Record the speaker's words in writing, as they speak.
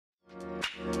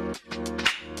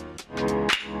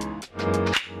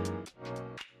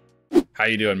How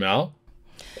you doing, Mel?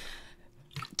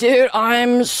 Dude,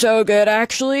 I'm so good,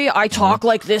 actually. I talk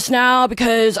like this now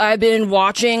because I've been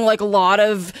watching like a lot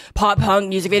of pop punk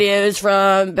music videos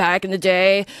from back in the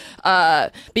day.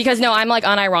 Because no, I'm like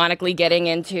unironically getting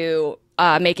into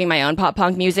making my own pop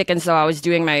punk music, and so I was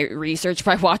doing my research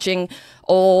by watching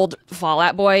old Fall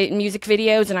Out Boy music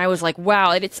videos, and I was like, wow,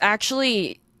 it's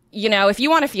actually, you know, if you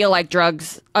want to feel like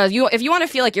drugs, if you want to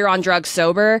feel like you're on drugs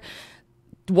sober,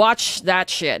 watch that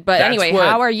shit. But anyway,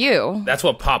 how are you? That's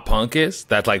what pop punk is.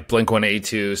 That's like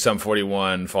Blink-182, Sum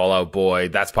 41, Fall Out Boy.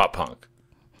 That's pop punk.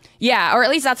 Yeah, or at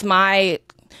least that's my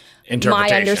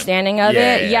understanding of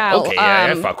it. Yeah. Okay,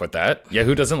 yeah, fuck with that. Yeah,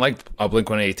 who doesn't like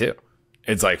Blink-182?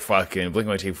 It's like fucking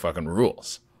Blink-182 fucking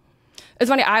rules. It's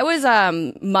funny. I was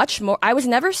I was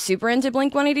never super into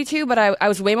Blink-182, but I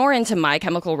was way more into My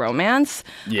Chemical Romance.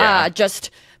 Yeah. Just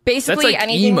basically that's like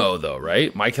anything. Emo though,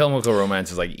 right? My Chemical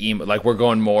Romance is like emo. Like we're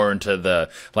going more into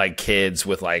the like kids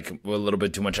with like a little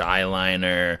bit too much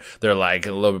eyeliner. They're like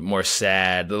a little bit more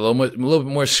sad, a little bit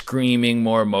more screaming,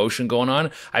 more emotion going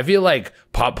on. I feel like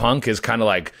pop punk is kind of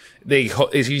like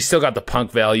you still got the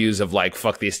punk values of like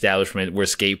fuck the establishment, we're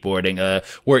skateboarding.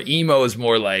 Where emo is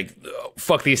more like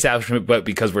fuck the establishment, but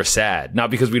because we're sad, not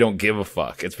because we don't give a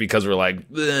fuck. It's because we're like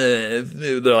they're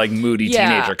like moody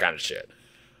teenager kind of shit.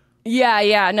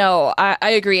 Yeah, no,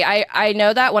 I agree. I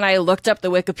know that when I looked up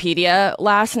the Wikipedia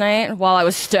last night while I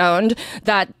was stoned,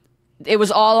 that it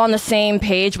was all on the same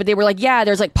page, but they were like, yeah,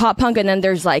 there's like pop punk and then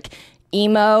there's like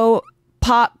emo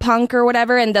pop punk or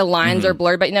whatever, and the lines are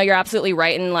blurred. But no, you're absolutely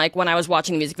right. And like when I was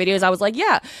watching music videos, I was like,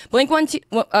 yeah,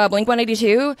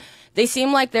 Blink-182, they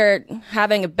seem like they're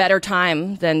having a better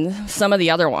time than some of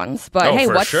the other ones. But hey,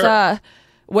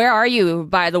 where are you,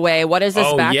 by the way? What is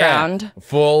this background? Yeah.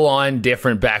 Full on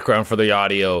different background for the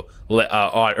audio,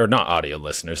 or not audio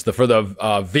listeners, for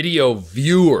the video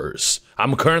viewers.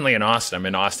 I'm currently in Austin. I'm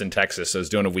in Austin, Texas. So I was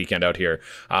doing a weekend out here.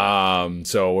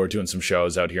 So we're doing some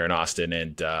shows out here in Austin,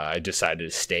 and I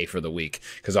decided to stay for the week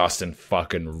because Austin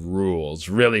fucking rules.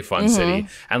 Really fun city.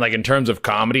 And like in terms of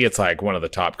comedy, it's like one of the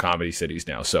top comedy cities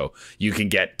now. So you can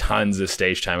get tons of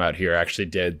stage time out here. I actually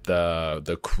did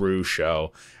the crew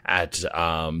show at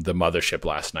the Mothership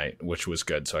last night, which was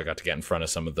good. So I got to get in front of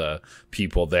some of the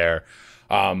people there.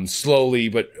 Slowly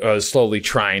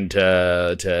trying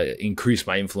to increase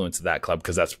my influence at that club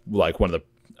because that's like one of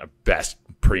the best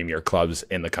premier clubs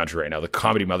in the country right now. The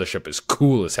Comedy Mothership is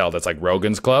cool as hell. That's like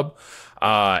Rogan's club.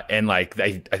 And like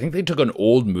I think they took an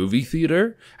old movie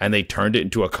theater and they turned it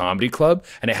into a comedy club,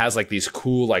 and it has like these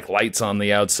cool like lights on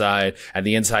the outside, and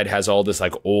the inside has all this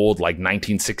like old like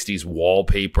 1960s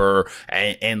wallpaper,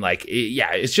 and like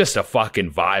it's just a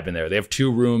fucking vibe in there. They have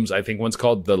 2 rooms. I think one's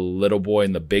called The Little Boy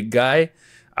and the Big Guy.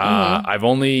 I've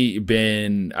only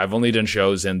done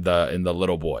shows in the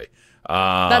Little Boy.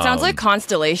 That sounds like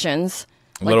Constellations.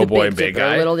 Like Little Boy and Big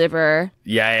Guy. Little Dipper.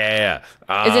 Yeah.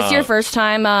 Is this your first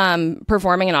time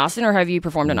performing in Austin, or have you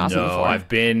performed in Austin before? No, I've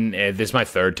been, this is my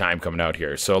 3rd time coming out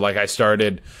here. So like I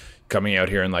started coming out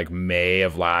here in like May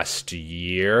of last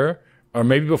year, or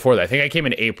maybe before that. I think I came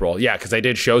in April. Yeah, because I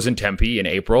did shows in Tempe in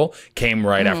April, came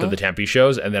right after the Tempe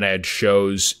shows, and then I had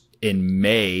shows in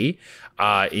May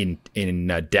in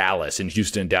Dallas, in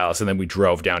Houston, Dallas, and then we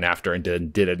drove down after and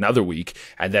did another week,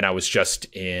 and then I was just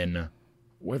in...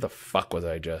 Where the fuck was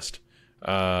I just?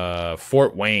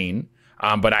 Fort Wayne.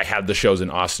 But I had the shows in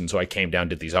Austin, so I came down,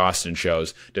 did these Austin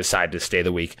shows, decided to stay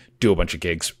the week, do a bunch of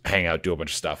gigs, hang out, do a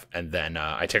bunch of stuff, and then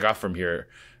I take off from here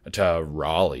to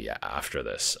Raleigh after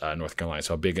this, North Carolina.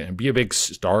 So it'd be a big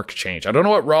stark change. I don't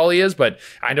know what Raleigh is, but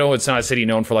I know it's not a city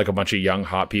known for like a bunch of young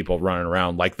hot people running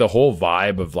around. Like the whole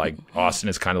vibe of like Austin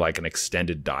is kind of like an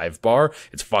extended dive bar.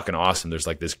 It's fucking awesome. There's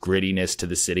like this grittiness to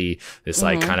the city. This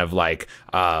like kind of like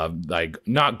not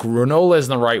granola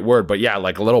isn't the right word, but yeah,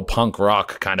 like a little punk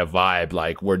rock kind of vibe.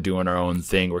 Like we're doing our own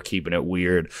thing. We're keeping it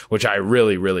weird, which I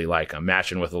really, really like. I'm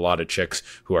matching with a lot of chicks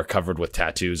who are covered with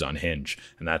tattoos on Hinge,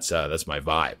 and that's my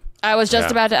vibe. I was just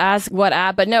about to ask what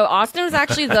app, but no, Austin was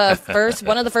actually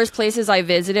one of the first places I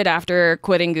visited after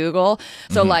quitting Google.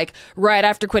 So like right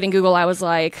after quitting Google, I was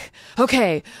like,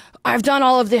 okay, I've done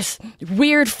all of this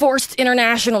weird forced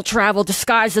international travel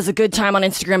disguised as a good time on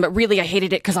Instagram, but really I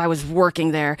hated it because I was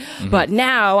working there. But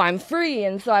now I'm free.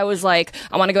 And so I was like,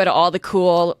 I want to go to all the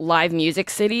cool live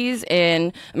music cities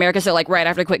in America. So like right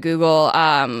after I quit Google,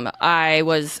 I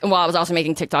was also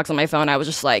making TikToks on my phone. I was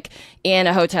just like in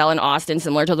a hotel in Austin,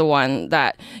 similar to the one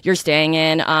that you're staying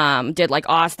in. Did like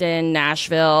Austin,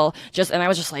 Nashville, and I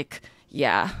was just like,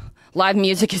 yeah. Live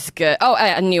music is good.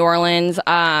 New Orleans.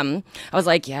 I was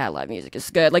like, yeah, live music is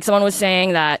good. Like someone was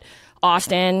saying that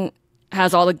Austin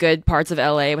has all the good parts of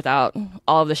LA without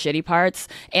all of the shitty parts.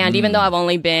 And even though I've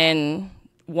only been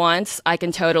once, I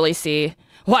can totally see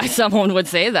why someone would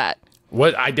say that.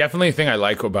 What I definitely think I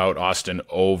like about Austin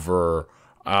over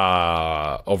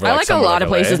I like a lot of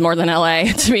places more than LA,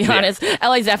 to be honest.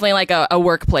 LA is definitely like a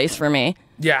workplace for me.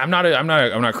 Yeah, I'm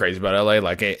not crazy about LA.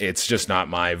 Like it's just not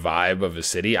my vibe of a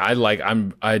city. I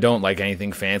don't like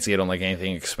anything fancy. I don't like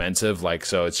anything expensive. Like,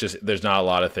 so it's just, there's not a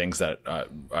lot of things that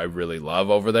I really love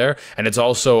over there. And it's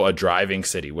also a driving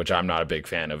city, which I'm not a big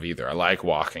fan of either. I like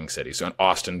walking cities. So in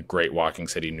Austin, great walking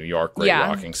city. New York, great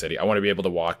walking city. I want to be able to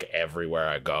walk everywhere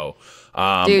I go.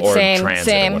 Dude, or same, transit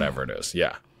same. or whatever it is.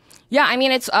 Yeah. Yeah, I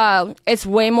mean, it's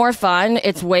way more fun.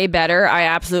 It's way better. I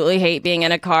absolutely hate being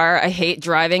in a car. I hate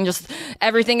driving. Just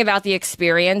everything about the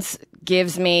experience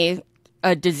gives me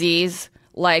a disease,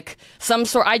 like some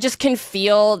sort. I just can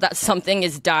feel that something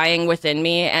is dying within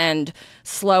me and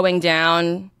slowing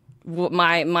down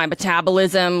my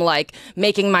metabolism, like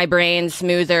making my brain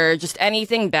smoother, just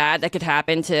anything bad that could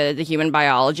happen to the human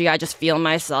biology. I just feel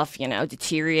myself,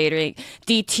 deteriorating.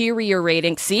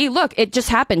 See, look, it just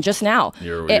happened just now.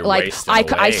 You're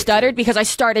I stuttered because I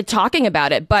started talking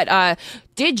about it. But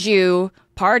did you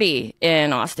party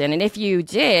in Austin? And if you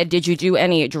did you do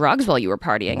any drugs while you were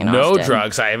partying in Austin? No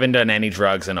drugs. I haven't done any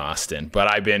drugs in Austin,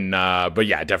 but I've been, but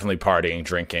yeah, definitely partying,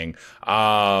 drinking.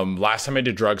 Last time I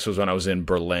did drugs was when I was in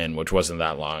Berlin, which wasn't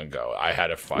that long ago. I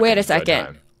had a fucking Wait a good second.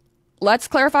 time. Let's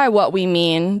clarify what we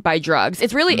mean by drugs.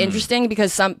 It's really interesting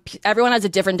because everyone has a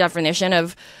different definition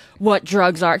of what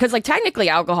drugs are. Because like technically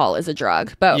alcohol is a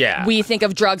drug, but we think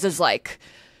of drugs as like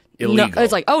illegal.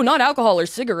 It's like, oh, not alcohol or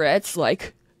cigarettes,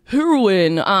 like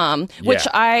heroin, which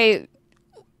I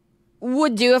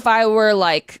would do if I were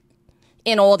like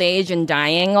in old age and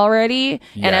dying already,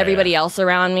 and everybody else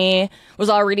around me was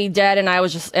already dead, and I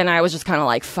was just kind of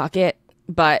like, fuck it.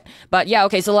 But yeah,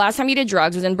 okay. So the last time you did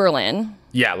drugs was in Berlin.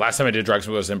 Yeah, last time I did drugs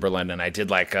was in Berlin, and I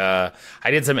did I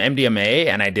did some MDMA,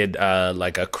 and I did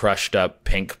like a crushed up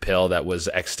pink pill that was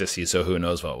ecstasy, so who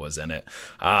knows what was in it.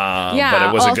 But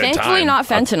it was a good thankfully time. Not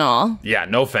fentanyl. Yeah,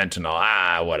 no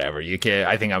fentanyl. Whatever. You can.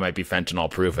 I think I might be fentanyl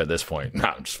proof at this point. No,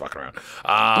 I'm just fucking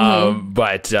around.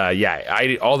 But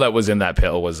yeah, all that was in that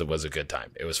pill was a good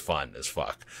time. It was fun as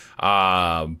fuck.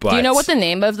 But do you know what the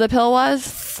name of the pill was?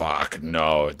 Fuck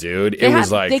no, dude. It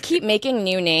was like they keep making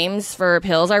new names for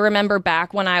pills. I remember back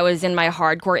when I was in my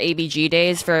hardcore ABG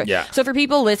days. So for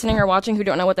people listening or watching who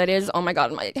don't know what that is, oh my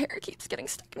god, my hair keeps getting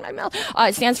stuck in my mouth.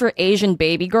 It stands for Asian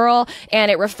baby girl,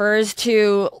 and it refers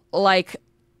to like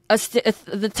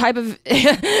the type of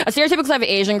a stereotypical type of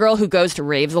Asian girl who goes to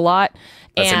raves a lot.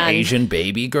 That's an Asian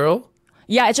baby girl?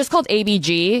 Yeah, it's just called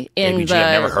ABG. I've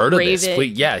never heard of this.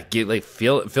 Please,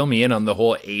 fill me in on the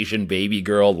whole Asian baby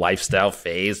girl lifestyle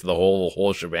phase, the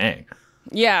whole shebang.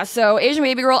 Yeah, so Asian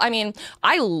baby girl, I mean,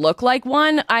 I look like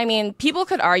one. I mean, people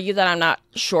could argue that I'm not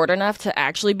short enough to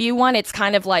actually be one. It's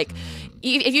kind of like,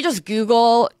 if you just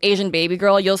Google Asian baby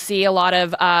girl, you'll see a lot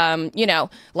of,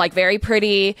 like very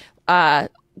pretty,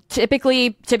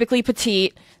 typically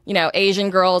petite, Asian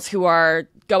girls who are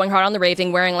going hard on the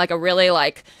raving, wearing like a really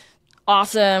like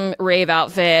awesome rave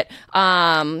outfit,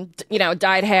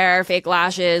 dyed hair, fake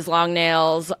lashes, long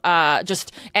nails,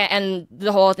 and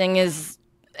the whole thing is,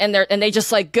 and they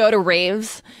just like go to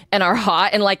raves and are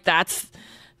hot, and like that's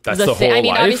the thing. Whole I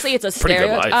mean, life? Obviously it's a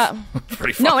stereotype.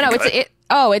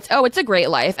 No, it's a great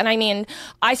life, and I mean,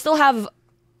 I still have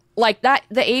like that.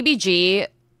 The ABG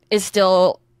is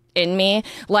still in me.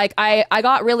 Like I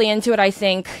got really into it, I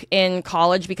think, in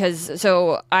college because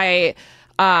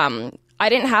I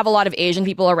didn't have a lot of Asian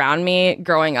people around me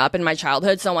growing up in my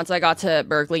childhood. So once I got to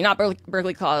Berkeley, not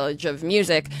Berkeley College of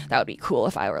Music, that would be cool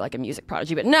if I were like a music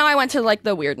prodigy. But no, I went to like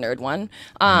the weird nerd one.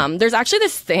 There's actually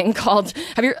this thing called,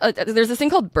 there's this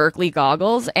thing called Berkeley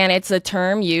goggles, and it's a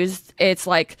term used, it's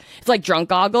like drunk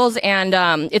goggles, and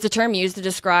it's a term used to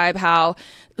describe how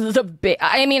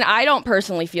I mean, I don't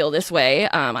personally feel this way,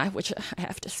 which I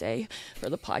have to say for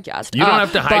the podcast. You don't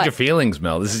have to hide your feelings,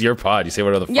 Mel. This is your pod. You say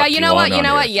whatever the fuck you want. You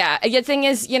know what? Yeah. The thing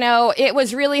is, it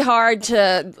was really hard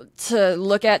to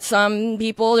look at some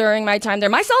people during my time there,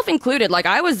 myself included. Like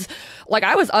I was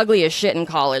ugly as shit in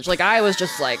college. Like I was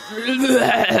just like,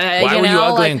 why were you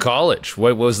ugly in college?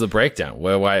 What was the breakdown?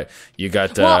 Why you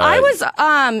got? Well, I was,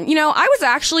 I was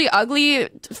actually ugly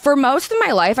for most of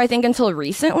my life. I think until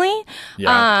recently.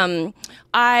 Yeah.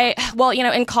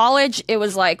 In college, it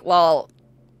was like, well,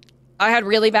 I had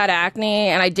really bad acne,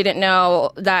 and I didn't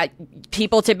know that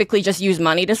people typically just use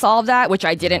money to solve that, which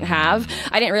I didn't have.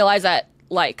 I didn't realize that,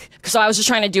 so I was just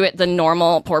trying to do it the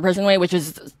normal poor person way, which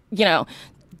is,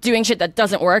 doing shit that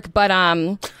doesn't work. But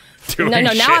doing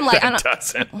now shit I'm like, that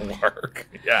doesn't work.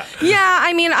 Yeah. Yeah,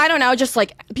 I mean, I don't know. Just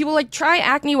like people like try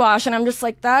acne wash, and I'm just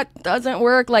like, that doesn't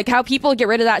work. Like how people get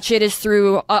rid of that shit is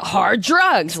through hard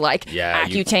drugs like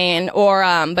Accutane or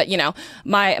but you know,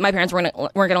 my parents weren't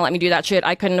gonna let me do that shit.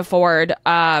 I couldn't afford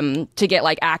to get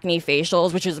like acne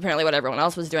facials, which is apparently what everyone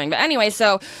else was doing. But anyway,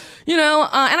 so you know,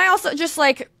 and I also just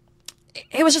like.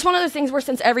 It was just one of those things where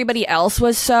since everybody else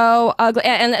was so ugly,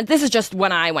 and this is just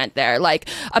when I went there, like,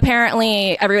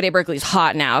 apparently everybody at Berkeley is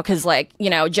hot now because, like, you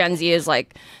know, Gen Z is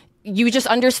like, you just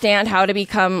understand how to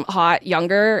become hot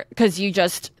younger because you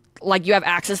just, like, you have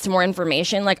access to more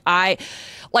information. Like, my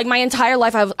entire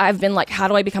life I've been like, how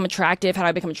do I become attractive? How do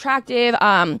I become attractive?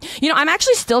 You know, I'm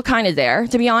actually still kind of there,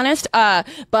 to be honest.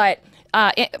 But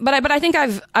I think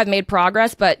I've made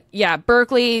progress. But yeah,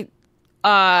 Berkeley,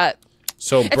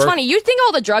 So it's funny. You'd think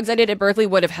all the drugs I did at Berkeley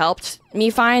would have helped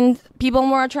me find people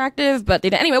more attractive, but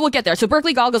they didn't. Anyway, we'll get there. So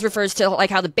Berkeley Goggles refers to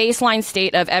like how the baseline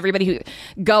state of everybody who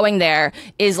going there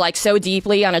is like so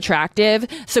deeply unattractive.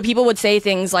 So people would say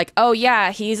things like, "Oh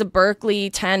yeah, he's a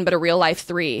Berkeley 10, but a real life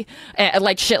 3,"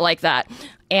 like shit like that.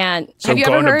 And so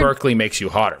going to Berkeley makes you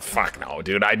hotter? Fuck no,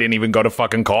 dude. I didn't even go to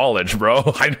fucking college, bro.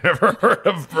 I never heard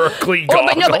of Berkeley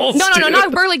goggles. No,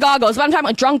 not Berkeley goggles. But I'm talking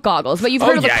about drunk goggles. But you've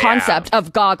heard of the concept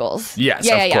of goggles. Yes,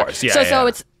 of course. Yeah,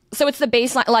 So it's the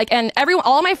baseline, like, and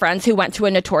all my friends who went to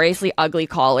a notoriously ugly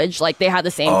college, like, they had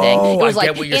the same thing. It was I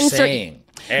get what you're saying.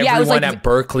 Everyone at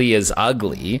Berkeley is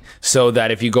ugly, so that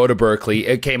if you go to Berkeley,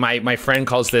 okay, my friend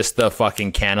calls this the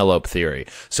fucking cantaloupe theory.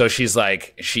 So she's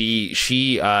like, she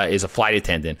is a flight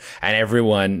attendant, and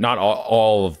everyone, not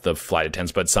all of the flight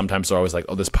attendants, but sometimes they're always like,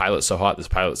 oh, this pilot's so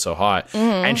hot,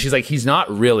 and she's like, he's not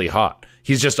really hot.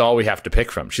 He's just all we have to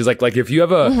pick from. She's like if you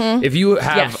have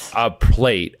a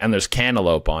plate and there's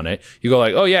cantaloupe on it, you go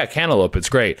like, oh yeah, cantaloupe, it's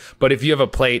great. But if you have a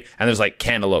plate and there's like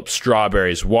cantaloupe,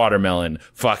 strawberries, watermelon,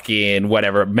 fucking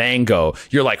whatever, mango,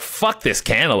 you're like, fuck this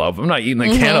cantaloupe. I'm not eating the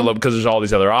cantaloupe because there's all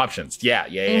these other options.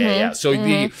 Yeah. So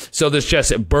so there's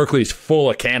just, Berkeley's full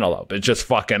of cantaloupe. It's just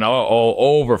fucking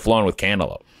overflowing with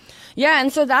cantaloupe. Yeah,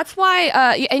 and so that's why,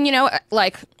 and you know,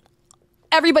 like,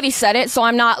 everybody said it, so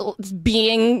I'm not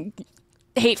being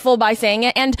hateful by saying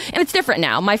it, and it's different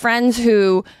now. My friends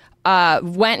who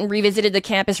went and revisited the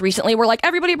campus recently were like,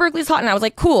 everybody at Berkeley's hot, and I was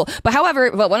like, cool. But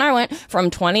when I went from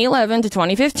 2011 to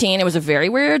 2015, it was a very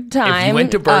weird time. If you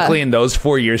went to Berkeley in those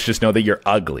 4 years, just know that you're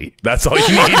ugly. That's all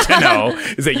you need to know,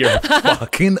 is that you're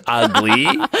fucking ugly,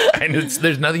 and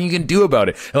there's nothing you can do about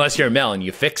it unless you're Mel and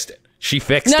you fixed it. She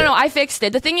fixed it. No, I fixed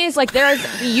it. The thing is, like,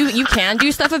 you can do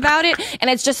stuff about it,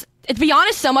 and it's just, to be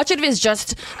honest, so much of it is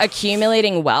just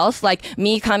accumulating wealth. Like,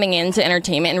 me coming into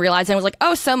entertainment and realizing I was like,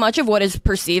 oh, so much of what is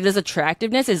perceived as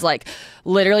attractiveness is like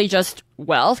literally just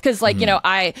wealth. Because like, you know,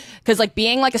 because like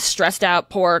being like a stressed out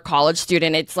poor college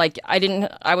student, it's like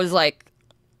I was like,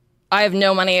 I have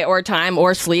no money or time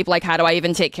or sleep. Like, how do I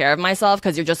even take care of myself?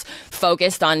 Because you're just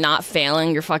focused on not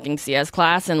failing your fucking CS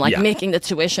class and like making the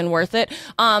tuition worth it.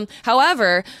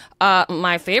 However,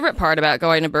 my favorite part about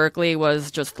going to Berkeley was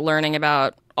just learning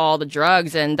about all the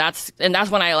drugs, and that's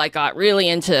when I like got really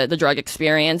into the drug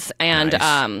experience. And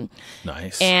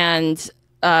nice. And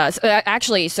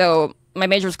so my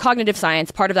major was cognitive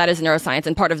science. Part of that is neuroscience,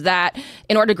 and part of that,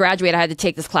 in order to graduate, I had to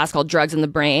take this class called Drugs in the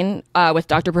Brain with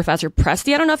Professor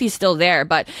Presti. I don't know if he's still there,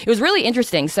 but it was really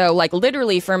interesting. So, like,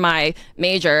 literally for my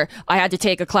major, I had to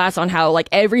take a class on how like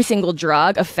every single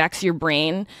drug affects your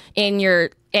brain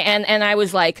and I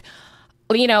was like,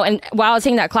 you know, and while I was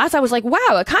taking that class, I was like,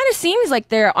 wow, it kind of seems like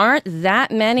there aren't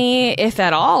that many, if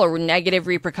at all, negative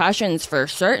repercussions for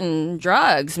certain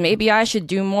drugs. Maybe I should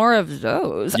do more of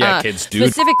those. Yeah, kids, dude.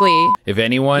 Specifically. If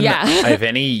anyone, if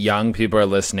any young people are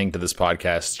listening to this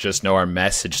podcast, just know our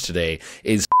message today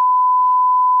is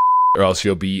or else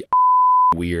you'll be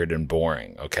weird and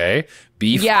boring, okay?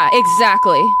 Yeah,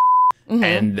 exactly.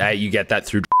 And you get that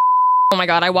through. Oh my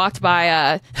God, I walked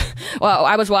by,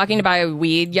 I was walking by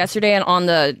weed yesterday, and on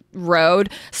the road,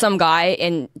 some guy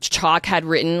in chalk had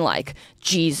written like,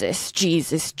 Jesus,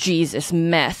 Jesus, Jesus,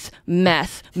 meth,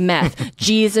 meth, meth.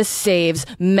 Jesus saves,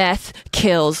 meth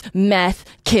kills,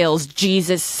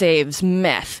 Jesus saves,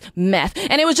 meth, meth.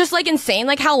 And it was just like insane,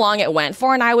 like how long it went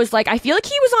for. And I was like, I feel like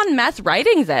he was on meth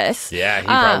writing this. Yeah, he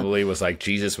probably was like,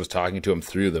 Jesus was talking to him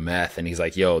through the meth. And he's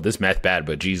like, yo, this meth bad,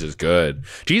 but Jesus good.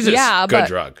 Jesus, good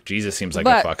drug. Jesus seems like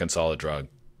a fucking solid drug.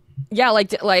 Yeah,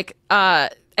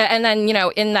 and then, you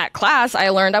know, in that class, I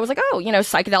learned, I was like, oh, you know,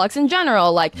 psychedelics in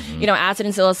general, like, you know, acid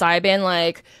and psilocybin,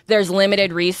 like, there's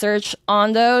limited research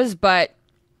on those, but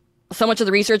so much of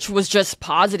the research was just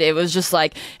positive. It was just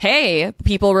like, hey,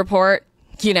 people report,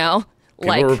 you know,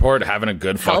 People report having a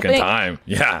good fucking time.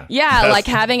 Yeah. Yeah, like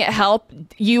having it help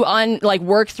you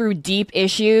work through deep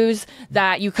issues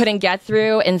that you couldn't get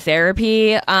through in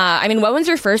therapy. I mean, what was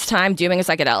your first time doing a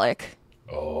psychedelic?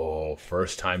 Oh,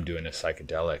 first time doing a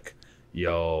psychedelic.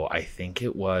 Yo, I think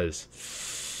it was...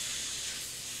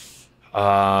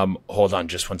 hold on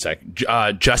just one sec.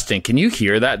 Justin, can you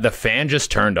hear that? The fan just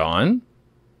turned on.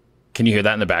 Can you hear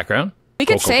that in the background? We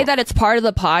could say that it's part of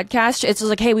the podcast. It's just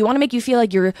like, hey, we want to make you feel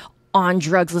like you're on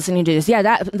drugs listening to this. Yeah,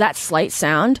 that slight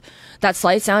sound.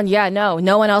 Yeah, no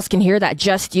one else can hear that.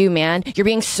 Just you, man. You're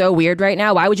being so weird right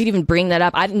now. Why would you even bring that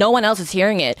up? No one else is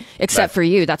hearing it except for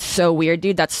you. That's so weird,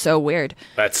 dude. That's so weird.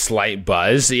 That slight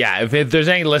buzz. Yeah, if there's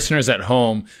any listeners at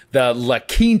home, the La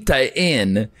Quinta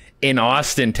Inn in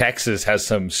Austin, Texas has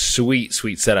some sweet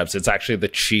setups. It's actually the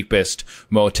cheapest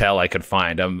motel I could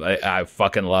find. I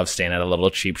fucking love staying at a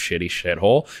little cheap, shitty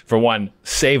shithole. For one,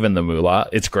 saving the moolah.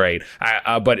 It's great.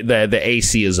 But the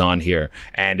AC is on here.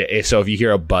 And so if you hear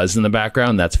a buzz in the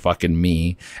background, that's fucking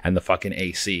me and the fucking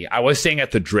AC. I was staying at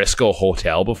the Driscoll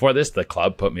Hotel before this. The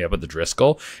club put me up at the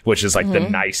Driscoll, which is like the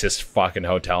nicest fucking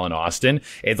hotel in Austin.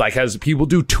 It like has people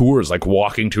do tours, like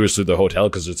walking tours through the hotel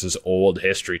because it's this old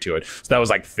history to it. So that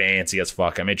was like fancy as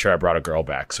fuck. I made sure I brought a girl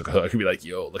back so I could be like,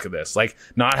 yo, look at this. Like,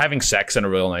 not having sex in a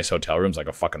real nice hotel room is like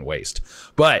a fucking waste.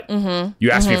 But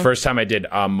you asked me first time I did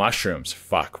mushrooms.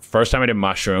 First time I did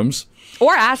mushrooms.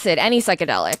 Or acid, any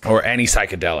psychedelic.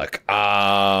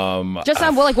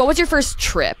 What was your first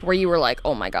trip where you were like,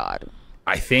 oh my God?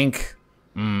 I think,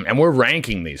 and we're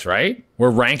ranking these, right? We're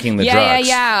ranking the drugs.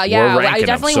 Yeah. I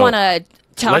definitely want to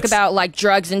talk about like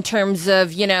drugs in terms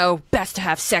of, best to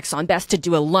have sex on, best to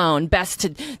do alone, best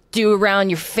to do around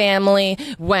your family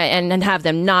and have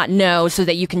them not know so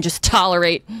that you can just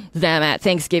tolerate them at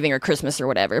Thanksgiving or Christmas or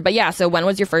whatever. But yeah, so when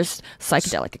was your first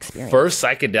psychedelic experience? First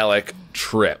psychedelic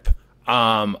trip.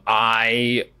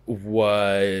 I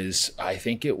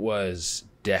think it was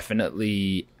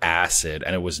definitely acid,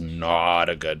 and it was not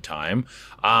a good time.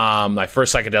 My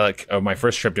first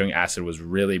trip doing acid was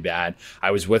really bad.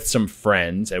 I was with some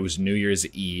friends. It was New Year's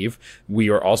Eve. We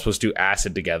were all supposed to do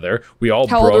acid together. How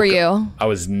old were you? I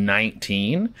was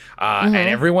 19. And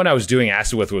everyone I was doing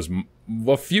acid with was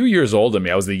a few years older than me.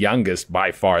 I was the youngest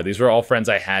by far. These were all friends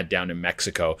I had down in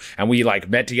Mexico. And we like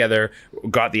met together,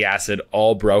 got the acid,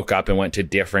 all broke up and went to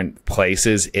different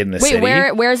places in the city.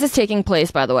 Wait, where is this taking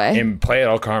place, by the way? In Playa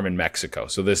del Carmen, Mexico.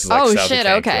 So this is like south of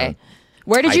Cancun. Okay.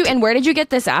 Where did you get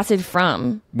this acid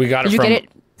from? We got it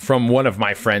from one of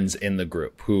my friends in the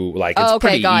group who it's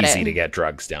pretty easy to get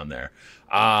drugs down there.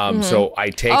 So I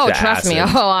take the trust acid. me.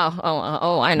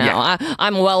 I know. Yeah.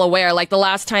 I'm well aware. Like the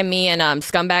last time me and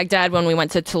Scumbag Dad, when we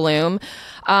went to Tulum,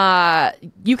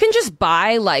 you can just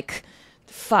buy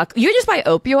you could just buy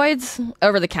opioids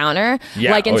over the counter.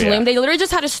 Yeah. Like in Tulum, they literally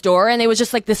just had a store and it was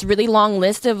just like this really long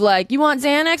list of like, you want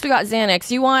Xanax? We got Xanax.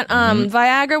 You want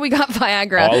Viagra? We got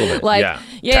Viagra. All of it.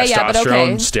 Yeah, but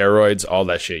okay. Steroids, all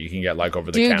that shit you can get like over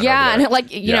the counter. Yeah,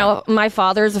 and you know, my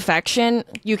father's affection,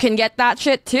 you can get that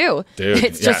shit too. Dude,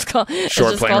 it's just called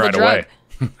short plane right away.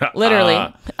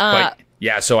 Literally.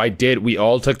 Yeah, so we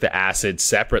all took the acid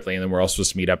separately and then we're all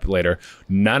supposed to meet up later.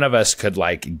 None of us could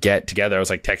get together. I was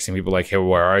texting people hey,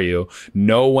 where are you?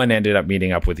 No one ended up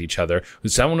meeting up with each other.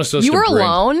 Someone was supposed to bring... You were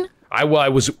alone? I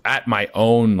was at my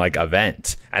own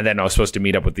event, and then I was supposed to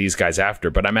meet up with these guys after.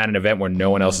 But I'm at an event where no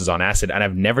one else is on acid, and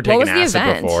I've never taken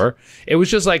acid before. It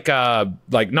was just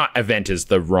not event is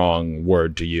the wrong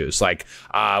word to use. It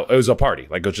was a party.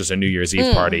 It was just a New Year's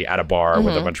Eve party at a bar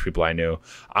with a bunch of people I knew.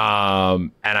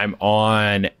 And I'm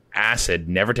on acid,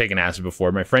 never taken acid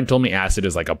before. My friend told me acid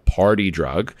is like a party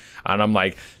drug, and I'm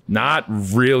like, not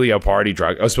really a party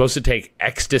drug. I was supposed to take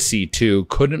ecstasy too,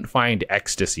 couldn't find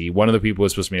ecstasy. One of the people I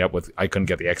was supposed to meet up with, I couldn't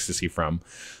get the ecstasy from,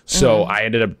 so I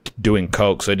ended up doing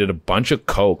coke. So I did a bunch of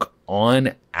coke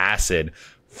on acid.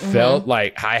 Felt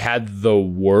like I had the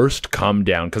worst come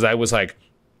down because I was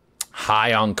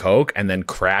high on coke and then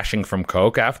crashing from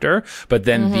coke after, but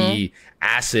then the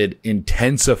acid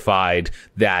intensified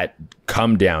that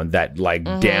come down, that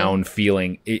down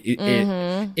feeling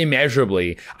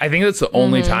immeasurably. I think that's the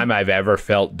only time I've ever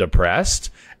felt depressed,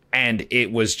 and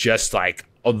it was just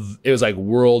it was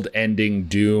world-ending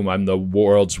doom. I'm the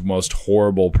world's most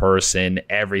horrible person.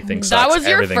 Everything sucks. That was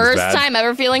your first time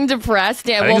ever feeling depressed.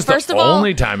 Yeah. Well, first of all,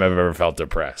 only time I've ever felt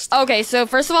depressed. Okay, so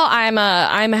first of all,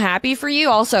 I'm happy for you.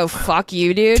 Also, fuck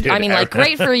you, dude. I mean,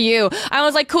 great for you. I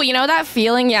was cool. You know that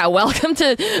feeling? Yeah. Welcome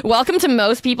to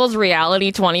most people's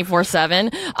reality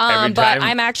 24/7. But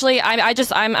I'm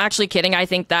actually kidding. I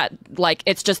think that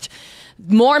it's just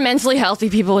more mentally healthy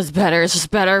people is better. It's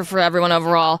just better for everyone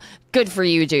overall. Good for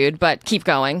you, dude, but keep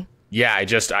going. yeah, I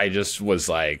just was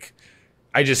like,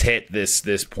 I just hit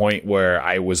this point where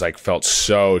I was like, felt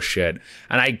so shit.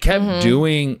 And I kept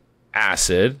doing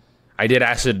acid. I did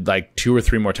acid like 2 or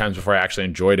 3 more times before I actually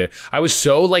enjoyed it. I was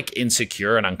so like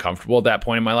insecure and uncomfortable at that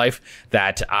point in my life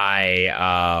that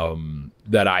I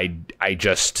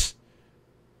just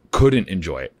couldn't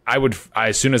enjoy it.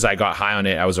 As soon as I got high on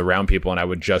it, I was around people and I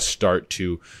would just start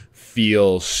to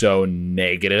feel so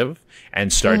negative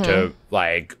and start to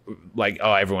like,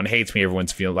 oh, everyone hates me.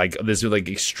 Everyone's feeling like this is like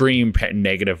extreme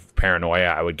negative paranoia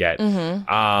I would get.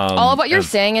 All of what you're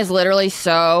saying is literally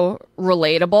so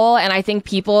relatable. And I think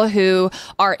people who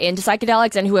are into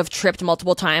psychedelics and who have tripped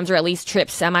multiple times, or at least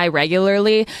tripped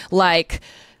semi-regularly, like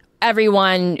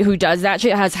everyone who does that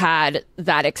shit has had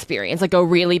that experience, like a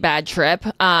really bad trip.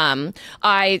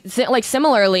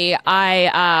 Similarly,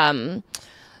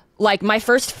 like my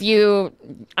first few,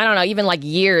 I don't know, even like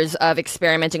years of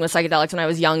experimenting with psychedelics when I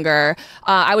was younger,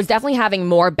 I was definitely having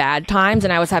more bad times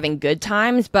than I was having good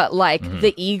times. But like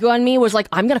the ego in me was like,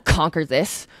 I'm going to conquer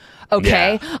this.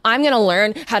 Okay, yeah. I'm going to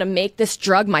learn how to make this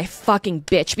drug my fucking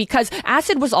bitch, because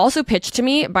acid was also pitched to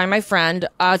me by my friend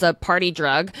as a party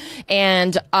drug.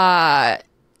 And,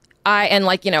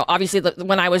 obviously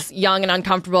when I was young and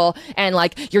uncomfortable and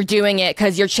like you're doing it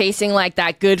because you're chasing like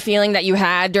that good feeling that you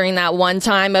had during that one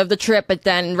time of the trip, but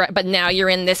now you're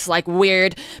in this like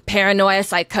weird paranoia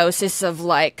psychosis of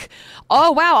like,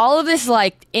 oh wow, all of this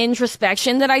like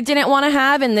introspection that I didn't want to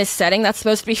have in this setting that's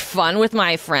supposed to be fun with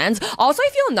my friends. Also, I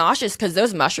feel nauseous because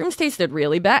those mushrooms tasted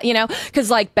really bad, because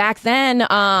like back then,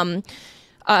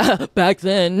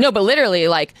 no, but literally,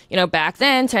 like, back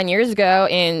then, 10 years ago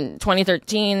in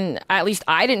 2013, at least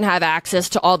I didn't have access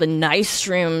to all the nice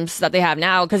shrooms that they have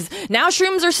now, because now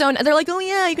shrooms are they're like, oh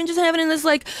yeah, you can just have it in this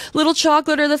like little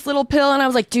chocolate or this little pill. And I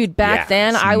was like, dude, back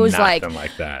then I was like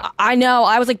that. I know,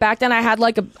 I was like, back then I had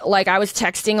I was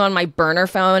texting on my burner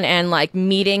phone and like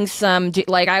meeting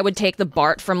I would take the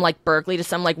BART from like Berkeley to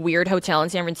some like weird hotel in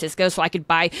San Francisco so I could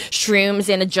buy shrooms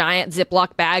in a giant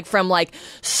Ziploc bag from like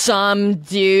some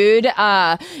dude,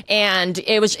 and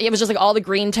it was just like all the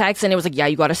green text, and it was like, yeah,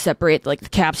 you got to separate like the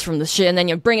caps from the shit, and then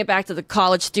you bring it back to the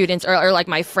college students or like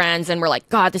my friends, and we're like,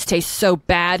 God, this tastes so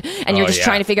bad, and you're just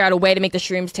trying to figure out a way to make the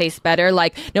shrooms taste better.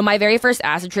 Like, no, my very first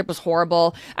acid trip was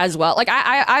horrible as well. Like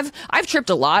I've tripped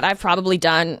a lot. I've probably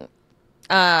done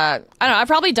I've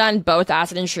probably done both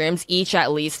acid and shrooms each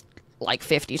at least like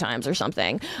 50 times or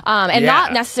something.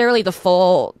 Not necessarily the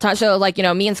full time. So like,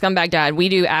 me and Scumbag Dad, we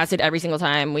do acid every single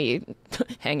time we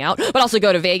hang out, but also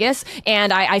go to Vegas.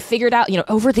 And I figured out,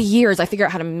 over the years, I figured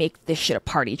out how to make this shit a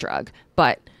party drug.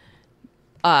 But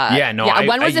when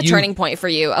was the turning point for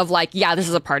you of like, yeah, this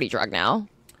is a party drug now?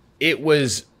 It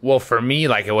was, well, for me,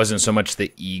 like, it wasn't so much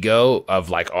the ego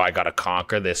of like, oh, I got to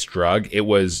conquer this drug. It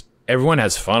was, everyone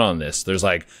has fun on this. There's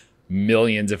like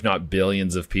millions, if not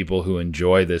billions, of people who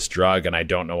enjoy this drug, and I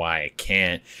don't know why I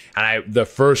can't. And the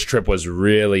first trip was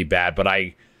really bad, but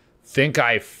I think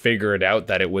I figured out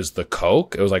that it was the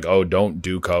coke. It was like, oh, don't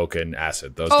do coke and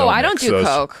acid. I don't do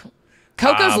coke.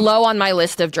 Coke is low on my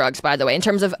list of drugs, by the way, in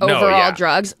terms of overall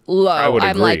drugs. Low. I would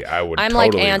agree. I'm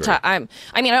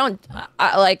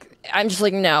just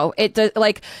like, no.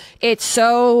 It's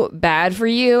so bad for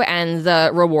you, and the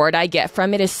reward I get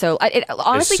from it is so.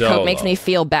 Honestly, Coke makes me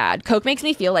feel bad. Coke makes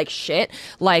me feel like shit.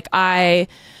 Like I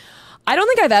don't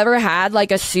think I've ever had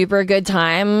like a super good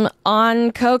time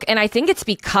on Coke, and I think it's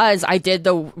because I did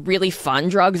the really fun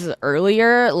drugs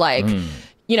earlier, like.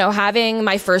 Having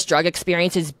my first drug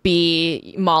experiences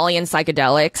be Molly and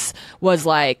psychedelics was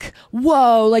like,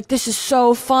 whoa, like this is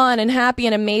so fun and happy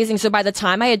and amazing. So by the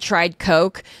time I had tried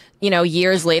Coke,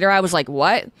 years later, I was like,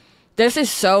 what? This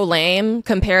is so lame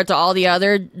compared to all the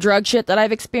other drug shit that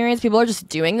I've experienced. People are just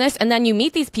doing this. And then you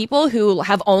meet these people who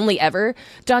have only ever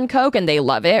done Coke and they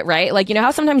love it, right? Like,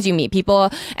 how sometimes you meet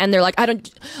people and they're like, I don't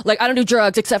do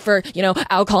drugs except for,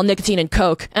 alcohol, nicotine, and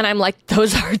Coke. And I'm like,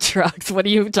 those are drugs. What are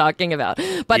you talking about?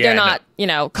 But they're not,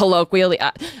 colloquially.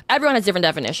 Everyone has different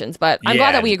definitions, but I'm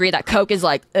glad that we agree that Coke is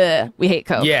like, we hate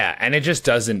Coke. Yeah. And it just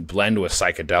doesn't blend with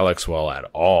psychedelics well at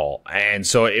all. And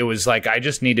so it was like, I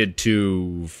just needed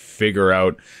to figure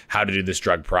out how to do this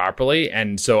drug properly.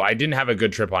 And so I didn't have a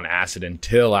good trip on acid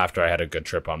until after I had a good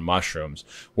trip on mushrooms,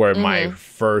 where my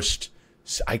first,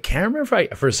 I can't remember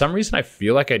if for some reason I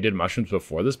feel like I did mushrooms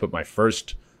before this, but my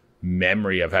first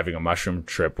memory of having a mushroom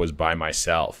trip was by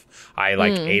myself. I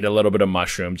ate a little bit of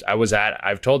mushrooms.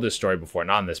 I've told this story before,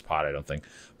 not on this pod, I don't think,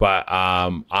 but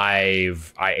I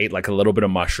ate like a little bit of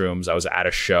mushrooms. I was at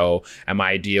a show, and my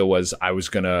idea was I was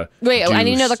gonna I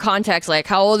need to know the context. Like,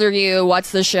 how old are you?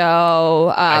 What's the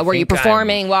show? Were you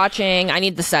performing, watching? I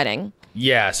need the setting.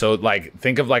 Yeah, so like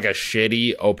think of like a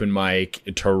shitty open mic,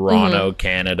 Toronto,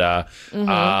 Canada.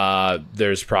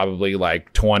 There's probably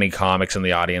like 20 comics in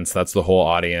the audience. That's the whole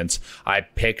audience. I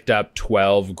picked up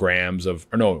 12 grams of,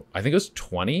 or no, I think it was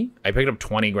 20. I picked up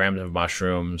 20 grams of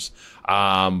mushrooms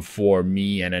for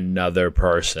me and another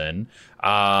person.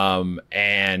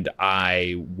 And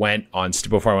I went on,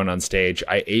 before I went on stage,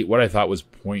 I ate what I thought was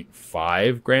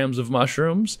 0.5 grams of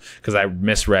mushrooms because I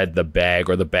misread the bag,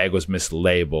 or the bag was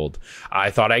mislabeled.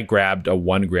 I thought I grabbed a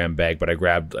 1 gram bag, but I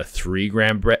grabbed a 3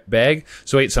 gram bag.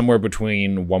 So I ate somewhere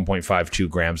between 1.5, 2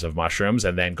 grams of mushrooms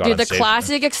and then got on the stage.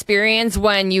 Classic experience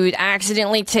when you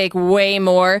accidentally take way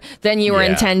more than you were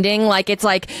intending.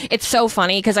 It's so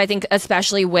funny because I think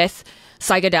especially with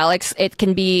psychedelics, it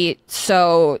can be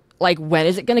so like, when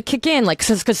is it going to kick in? Like,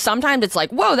 because sometimes it's like,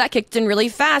 whoa, that kicked in really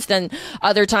fast. And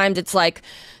other times it's like,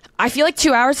 I feel like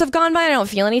 2 hours have gone by. I don't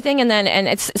feel anything. And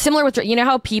it's similar with, you know,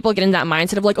 how people get in that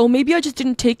mindset of like, oh, maybe I just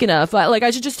didn't take enough. Like, I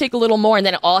should just take a little more. And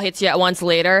then it all hits you at once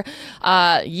later.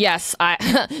 Yes,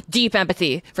 I deep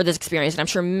empathy for this experience. And I'm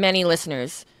sure many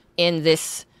listeners in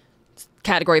this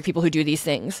category of people who do these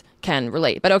things can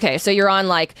relate. But okay, so you're on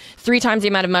like 3 times the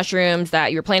amount of mushrooms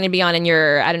that you're planning to be on, and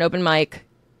you're at an open mic.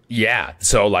 Yeah.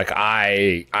 So like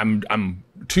I'm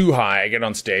too high. I get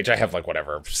on stage. I have like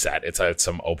whatever set. It's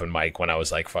some open mic when I was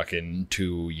like fucking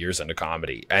 2 years into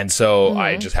comedy. And so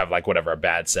I just have like whatever, a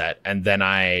bad set. And then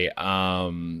I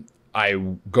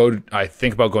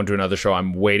think about going to another show.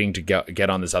 I'm waiting to get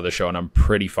on this other show, and I'm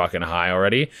pretty fucking high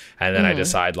already. And then I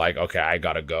decide like, okay, I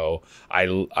gotta go. I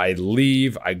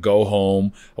leave, I go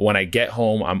home. When I get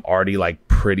home, I'm already like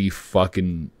pretty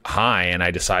fucking high. And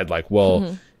I decide like,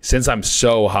 well, since I'm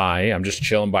so high, I'm just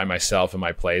chilling by myself in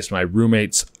my place. My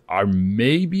roommates are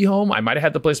maybe home. I might have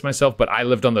had the place myself, but I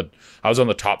was on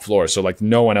the top floor. So like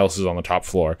no one else is on the top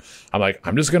floor. I'm like,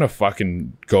 I'm just going to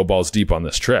fucking go balls deep on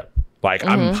this trip. Like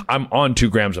I'm on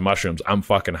 2 grams of mushrooms. I'm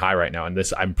fucking high right now. And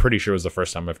this, I'm pretty sure was the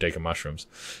first time I've taken mushrooms.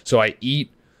 So I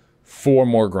eat 4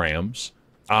 more grams.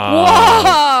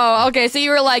 Whoa! Okay, so you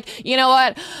were like, you know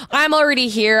what? I'm already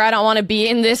here. I don't want to be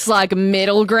in this like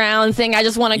middle ground thing. I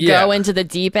just want to go into the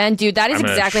deep end. Dude, that is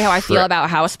exactly how I feel about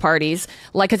house parties.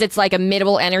 Like, because it's like a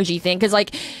middle energy thing. Because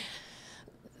like,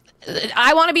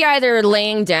 I want to be either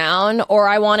laying down or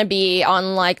I want to be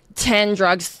on like 10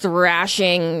 drugs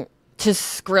thrashing to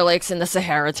Skrillex in the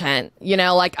Sahara tent, you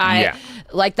know, like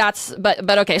like that's,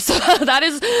 but okay, so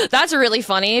that's really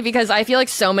funny because I feel like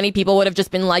so many people would have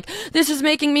just been like, this is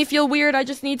making me feel weird. I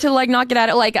just need to like not get at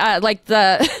it. Like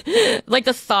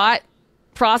the thought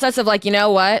process of like, you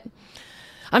know what?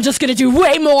 I'm just gonna do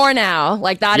way more now.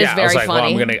 Like that is very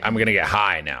funny. Well, I'm gonna get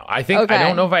high now. I think I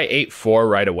don't know if I ate 4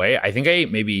 right away. I think I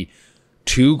ate maybe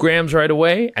 2 grams right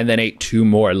away and then ate 2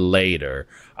 more later.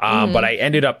 But I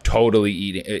ended up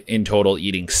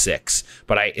eating 6.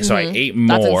 But I ate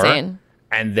more. That's insane.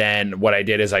 And then what I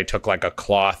did is I took like a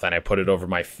cloth and I put it over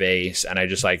my face and I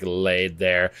just like laid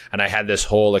there. And I had this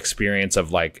whole experience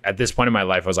of like, at this point in my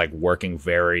life, I was like working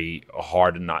very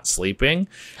hard and not sleeping.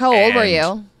 How old were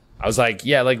you? I was like,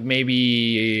 like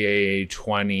maybe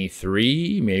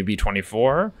 23, maybe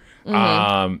 24.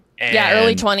 Early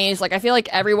 20s. Like I feel like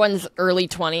everyone's early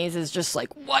 20s is just like,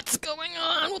 what's going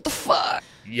on? What the fuck?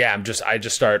 Yeah, I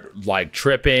just start like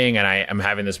tripping, and I'm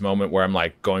having this moment where I'm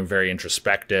like going very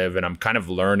introspective, and I'm kind of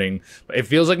learning. It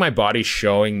feels like my body's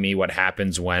showing me what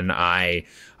happens when I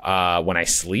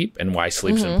sleep and why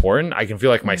sleep's important. I can feel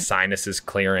like my sinus is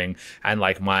clearing and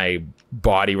like my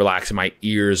body relaxing, my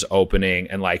ears opening,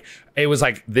 and like it was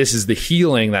like, this is the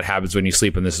healing that happens when you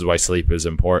sleep, and this is why sleep is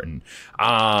important.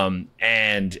 And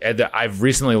I've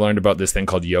recently learned about this thing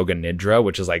called yoga nidra,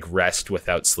 which is like rest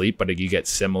without sleep, but you get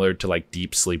similar to like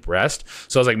deep sleep rest.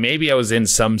 So I was like, maybe I was in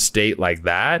some state like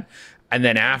that. And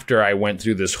then after I went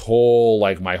through this whole,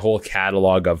 like my whole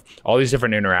catalog of all these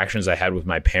different interactions I had with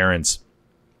my parents,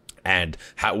 and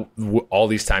how all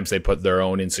these times they put their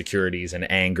own insecurities and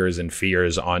angers and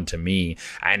fears onto me.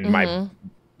 And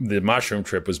the mushroom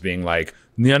trip was being like,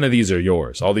 none of these are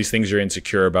yours. All these things you're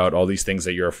insecure about, all these things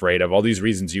that you're afraid of, all these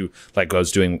reasons you, like I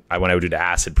was doing when I would do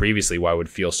acid previously, why I would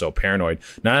feel so paranoid.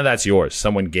 None of that's yours.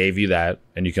 Someone gave you that,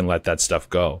 and you can let that stuff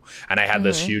go. And I had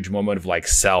this huge moment of like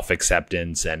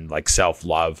self-acceptance and like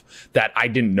self-love that I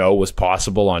didn't know was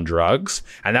possible on drugs.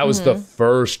 And that was the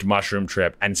first mushroom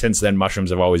trip. And since then,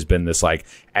 mushrooms have always been this like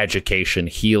education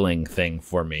healing thing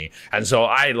for me. And so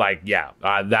I like,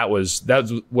 that was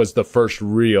the first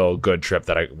real good trip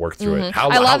that I worked through it.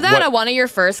 I love that one of your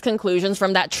first conclusions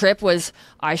from that trip was,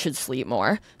 I should sleep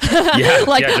more. I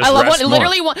love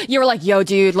literally you were like, yo,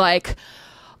 dude, like,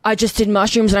 I just did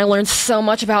mushrooms and I learned so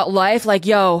much about life. Like,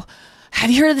 yo, have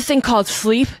you heard of this thing called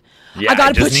sleep? Yeah, I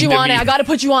gotta just put need you to on be- it. I gotta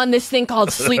put you on this thing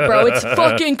called sleep, bro. It's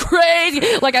fucking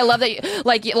crazy. Like, I love that,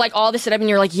 like all this stuff, and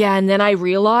you're like, yeah, and then I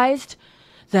realized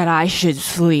that I should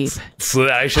sleep. So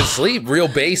I should sleep. Real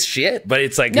base shit. But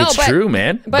it's like, No, it's but- true,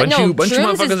 man. but Bunch no, of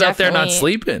shrooms motherfuckers is out there not definitely-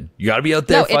 sleeping. You gotta be out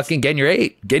there No, it's- fucking getting your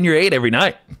 8 every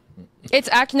night. It's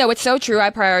so true. I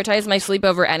prioritize my sleep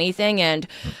over anything, and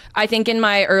I think in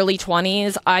my early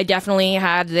 20s, I definitely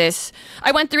had this.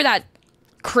 I went through that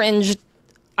cringe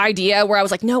idea where I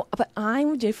was like, no, but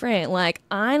I'm different. Like,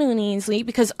 I don't need sleep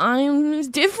because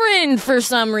I'm different for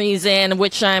some reason,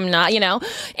 which I'm not,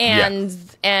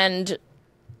 and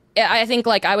I think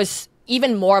like I was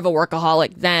even more of a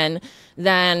workaholic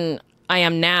than I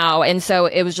am now. And so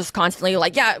it was just constantly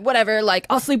like, yeah, whatever, like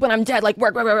I'll sleep when I'm dead, like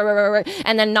work.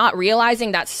 And then not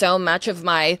realizing that so much of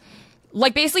my,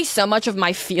 like basically so much of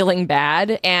my feeling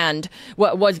bad and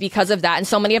what was because of that. And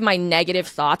so many of my negative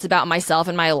thoughts about myself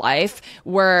and my life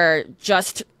were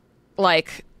just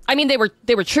like, I mean, they were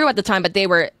true at the time, but they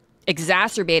were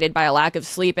exacerbated by a lack of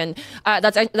sleep. And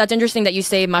that's interesting that you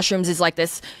say mushrooms is like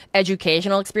this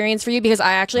educational experience for you, because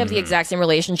I actually have the exact same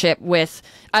relationship with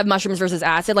mushrooms versus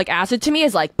acid. Like, acid to me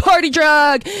is like party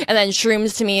drug, and then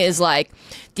shrooms to me is like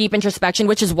deep introspection,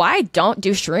 which is why I don't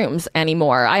do shrooms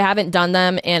anymore. I haven't done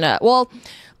them I'll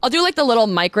do like the little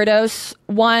microdose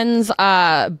ones,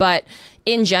 but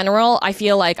in general I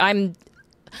feel like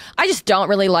I just don't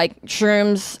really like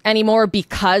shrooms anymore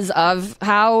because of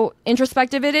how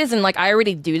introspective it is, and like I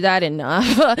already do that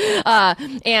enough,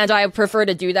 and I prefer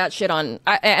to do that shit I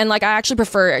actually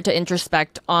prefer to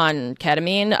introspect on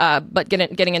ketamine, but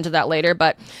getting into that later.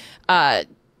 But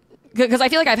because I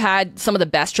feel like I've had some of the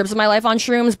best trips of my life on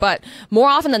shrooms, but more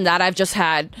often than that, I've just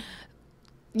had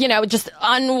just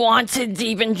unwanted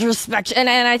deep introspection,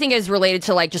 and I think it's related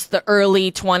to like just the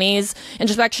early 20s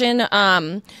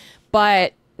introspection,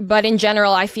 But in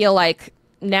general, I feel like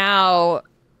now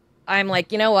I'm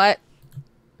like, you know what?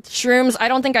 Shrooms, I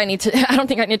don't think I need to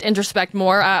introspect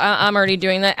more. I'm already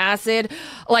doing that. Acid,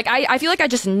 like, I feel like I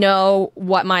just know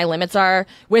what my limits are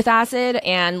with acid,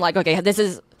 and like, okay, this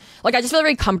is, like, I just feel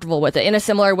very comfortable with it in a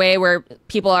similar way where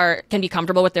people can be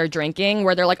comfortable with their drinking,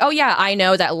 where they're like, oh yeah, I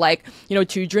know that, like,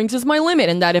 2 drinks is my limit,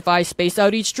 and that if I space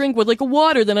out each drink with like a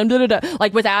water, then I'm da-da-da.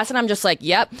 Like with acid, I'm just like,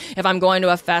 yep, if I'm going to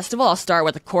a festival, I'll start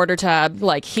with a quarter tab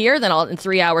like here, then in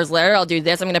 3 hours later, I'll do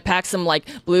this. I'm gonna pack some like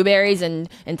blueberries and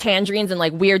tangerines and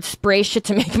like weird spray shit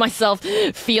to make myself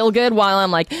feel good while I'm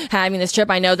like having this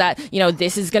trip. I know that,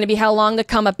 this is gonna be how long the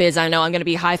come up is. I know I'm gonna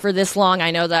be high for this long.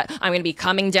 I know that I'm gonna be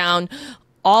coming down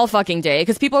all fucking day,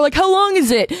 because people are like, how long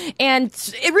is it? And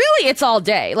it's all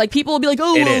day. Like, people will be like,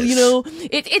 oh, well,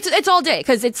 it's all day,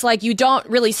 because it's like you don't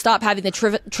really stop having the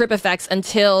trip effects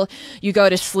until you go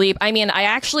to sleep. I mean, I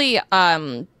actually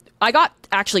I got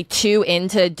actually too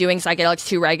into doing psychedelics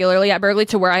too regularly at Berkeley,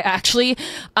 to where I actually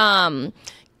ended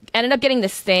up getting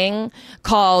this thing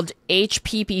called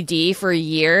HPPD for a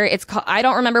year. I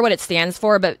don't remember what it stands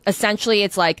for, but essentially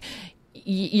it's like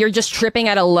you're just tripping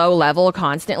at a low level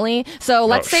constantly. So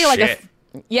let's say like shit.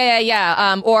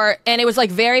 and it was like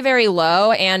very, very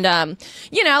low. And,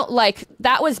 like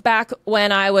that was back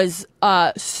when I was,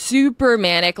 super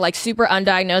manic, like super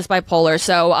undiagnosed bipolar.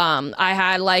 So, I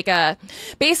had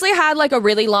basically had like a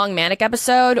really long manic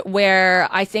episode where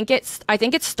I think it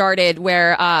started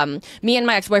where, me and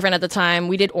my ex-boyfriend at the time,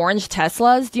 we did orange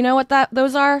Teslas. Do you know what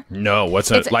those are? No, what's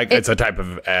it's a type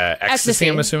of ecstasy,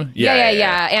 I'm assuming?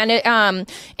 Yeah. And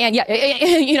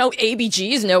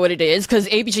ABGs know what it is, because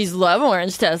ABGs love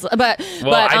orange Tesla. But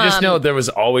I just know there was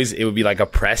always, it would be like a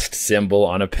pressed symbol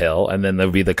on a pill, and then there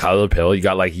would be the color pill. You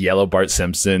got like yellow Bart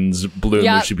Simpsons, blue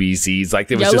Mushabisis, like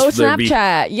there was yellow just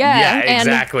Snapchat. Yeah,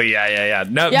 exactly. Yeah.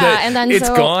 No, and then it's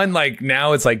gone. Like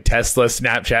now, it's like Tesla,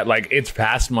 Snapchat. Like it's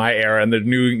past my era, and the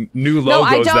new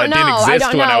logos that didn't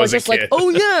exist when I was a kid.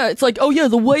 Like, it's like,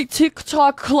 the white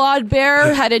TikTok Claude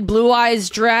Bear headed blue eyes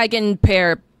dragon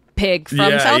pear pig from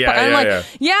South Park. I'm like,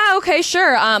 okay,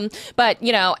 sure. But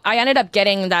I ended up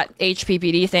getting that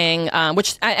HPPD thing,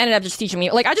 which I ended up just teaching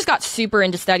me. Like, I just got super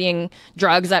into studying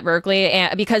drugs at Berkeley,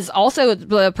 and because also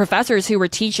the professors who were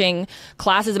teaching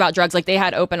classes about drugs, like they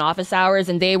had open office hours,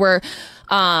 and they were,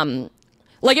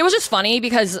 like, it was just funny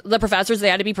because the professors, they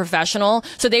had to be professional.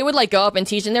 So they would like go up and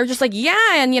teach, and they were just like,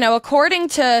 and according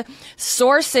to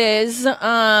sources,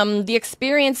 the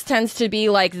experience tends to be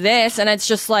like this. And it's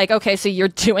just like, okay, so you're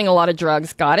doing a lot of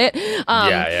drugs. Got it.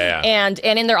 And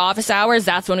in their office hours,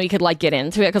 that's when we could like get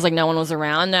into it, because like no one was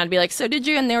around. And I'd be like, so did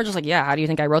you? And they were just like, yeah, how do you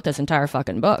think I wrote this entire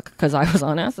fucking book? Because I was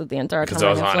on acid the entire time. Because I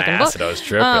was on acid, I was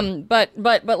tripping. But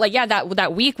like,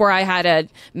 that week where I had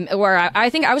I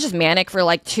think I was just manic for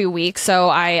like 2 weeks. So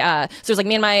so it was like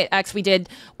me and my ex, we did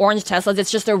orange Teslas.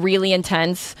 It's just a really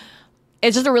intense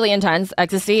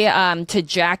ecstasy to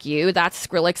Jack U. That's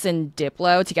Skrillex and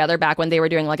Diplo together back when they were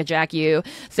doing like a Jack U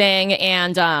thing.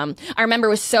 And I remember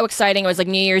it was so exciting. It was like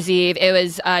New Year's Eve. It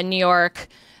was New York.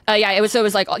 It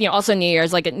was like, you know, also New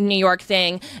Year's, like a New York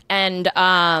thing. And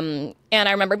I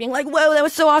remember being like, whoa, that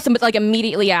was so awesome. But like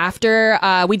immediately after,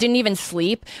 we didn't even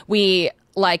sleep. We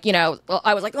like, you know,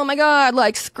 I was like, oh my God,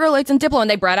 like Skrillex and Diplo, and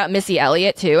they brought out Missy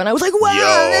Elliott too. And I was like, wow,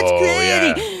 that's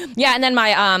crazy. Yeah. And then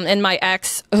my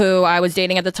ex, who I was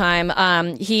dating at the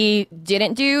time, he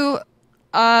didn't do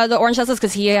the orange Teslas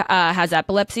because he has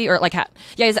epilepsy, or like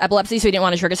he has epilepsy, so he didn't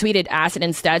want to trigger, so he did acid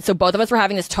instead. So both of us were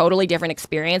having this totally different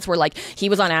experience where like he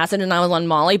was on acid and I was on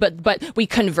Molly, but we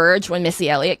converged when Missy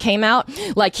Elliott came out.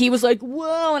 Like he was like,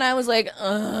 whoa, and I was like,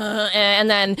 and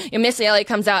then you know, Missy Elliott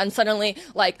comes out, and suddenly,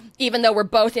 like, even though we're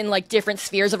both in like different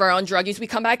spheres of our own drug use, we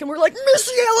come back and we're like,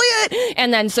 Missy Elliott.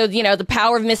 And then so, you know, the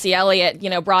power of Missy Elliott, you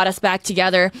know, brought us back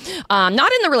together.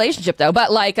 Not in the relationship though,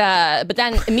 but like but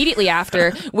then immediately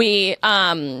after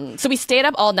so we stayed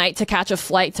up all night to catch a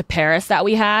flight to Paris that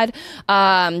we had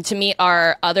to meet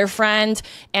our other friend.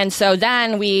 And so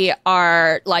then we're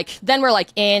like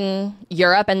in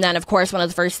Europe. And then of course, one of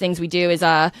the first things we do is,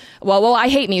 well, I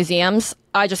hate museums.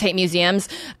 I just hate museums.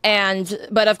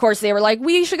 But of course they were like,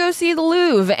 we should go see the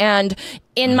Louvre. And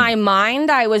in my mind,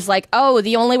 I was like, oh,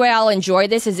 the only way I'll enjoy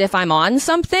this is if I'm on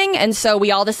something. And so we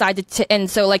all decided to,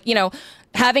 and so like, you know,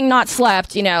 having not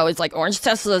slept, you know, it's like orange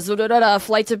Teslas,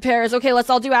 flight to Paris. Okay, let's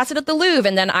all do acid at the Louvre.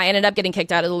 And then I ended up getting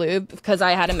kicked out of the Louvre because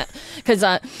I had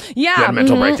You had a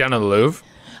mental breakdown in the Louvre?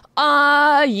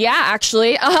 Yeah,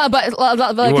 actually. But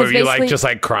were you like just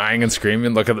like crying and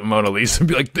screaming, look at the Mona Lisa and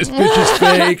be like, this bitch is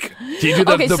fake? Do you do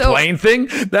the plane thing?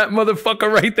 That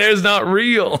motherfucker right there is not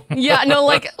real. Yeah,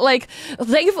 no, okay,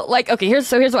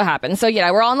 here's what happened. So yeah,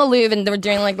 we're all in the Louvre and we're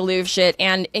doing like the Louvre shit,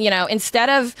 and you know, instead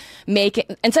of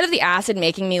the acid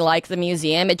making me like the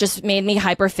museum, it just made me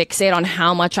hyper fixate on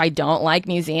how much I don't like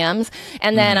museums.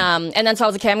 And then so I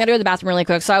was like, okay, I'm gonna go to the bathroom really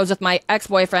quick. So I was with my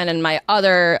ex-boyfriend and my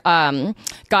other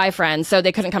guy friends, so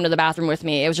they couldn't come to the bathroom with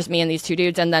me. It was just me and these two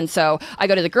dudes. And then so I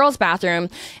go to the girls' bathroom,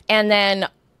 and then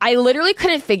I literally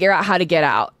couldn't figure out how to get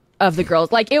out of the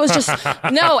girls. Like, it was just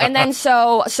no. And then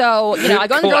so you know, I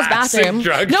go in the girls' bathroom.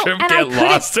 No, and get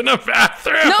lost in a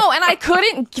bathroom. No, and I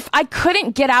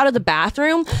couldn't get out of the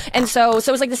bathroom. And so it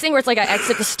was like this thing where it's like I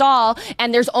exit the stall,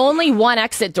 and there's only one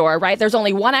exit door, right? There's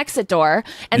only one exit door,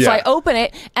 and so I open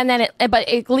it, and then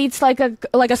it leads to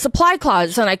like a supply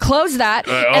closet. So I close that,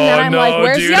 and then I'm like,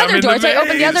 where's the other door? So I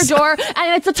open the other door,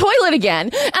 and it's a toilet again.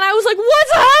 And I was like,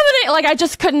 what's happening? Like, I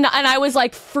just couldn't, and I was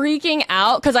like freaking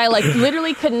out because I like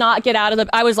literally could not get out of the.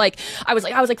 I was like,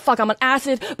 fuck, I'm on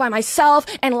acid by myself,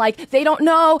 and like they don't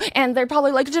know, and they're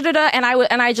probably like and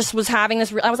I just was having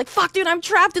this. I was like, fuck, dude, I'm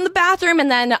trapped in the bathroom,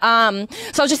 and then so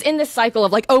I was just in this cycle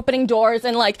of like opening doors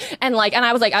and I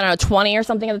was like, I don't know, 20 or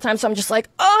something at the time, so I'm just like,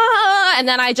 and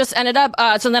then I just ended up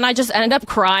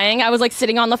crying. I was like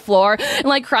sitting on the floor and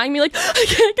like crying, me like, I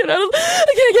can't get out of the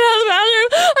bathroom,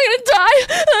 I'm gonna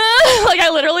die. Like I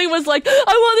literally was like, I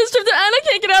want this trip to end, I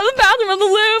can't get out of the bathroom of the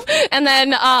Louvre. And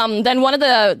then one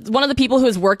of the people who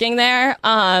was working there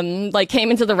like came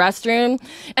into the restroom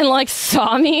and like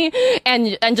saw me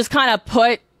and just kind of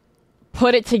put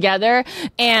it together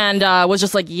and was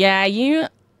just like, yeah, you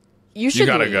should. You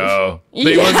gotta leave. Go.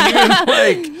 They wasn't even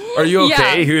like, are you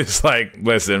okay? Yeah. He was like,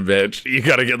 listen, bitch, you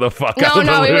gotta get the fuck out of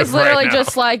the Louvre. No, it was literally right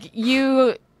just like,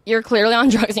 you're clearly on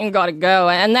drugs and you gotta go.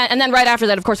 And then right after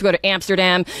that, of course, we go to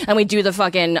Amsterdam and we do the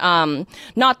fucking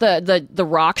not the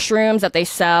rock shrooms that they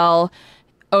sell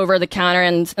over the counter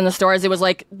in the stores. It was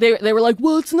like they were like,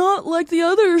 well, it's not like the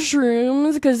other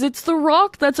shrooms because it's the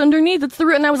rock that's underneath, it's the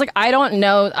root. And I was like, I don't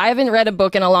know, I haven't read a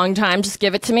book in a long time, just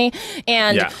give it to me.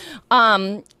 And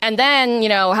and then, you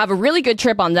know, have a really good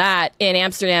trip on that in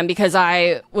Amsterdam because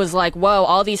I was like, whoa,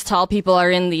 all these tall people are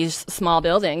in these small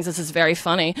buildings, this is very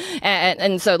funny.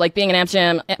 And so like being in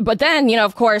Amsterdam, but then, you know,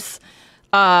 of course,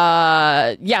 so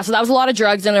that was a lot of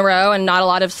drugs in a row and not a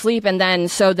lot of sleep. And then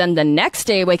the next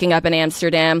day waking up in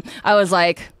Amsterdam, I was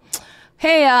like,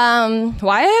 hey,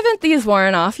 why haven't these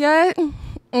worn off yet?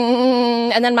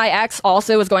 And then my ex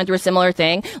also was going through a similar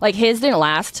thing. Like his didn't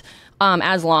last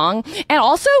as long. And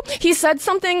also he said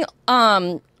something,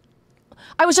 I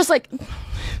was just like,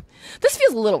 this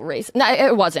feels a little racist. No,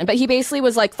 it wasn't. But he basically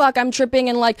was like, fuck, I'm tripping.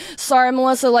 And like, sorry,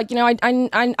 Melissa, like, you know,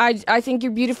 I think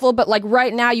you're beautiful. But like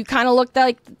right now you kind of look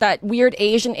like that weird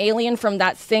Asian alien from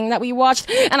that thing that we watched.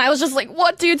 And I was just like,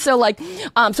 what, dude? So like,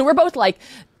 so we're both like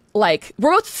we're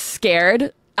both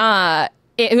scared.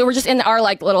 we were just in our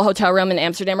like little hotel room in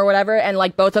Amsterdam or whatever, and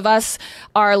like both of us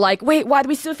are like, wait, why do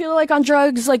we still feel like on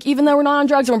drugs? Like even though we're not on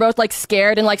drugs, and we're both like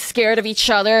scared of each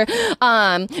other.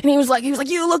 And he was like,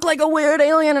 you look like a weird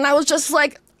alien, and I was just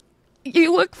like,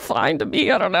 you look fine to me.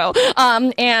 I don't know.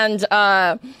 And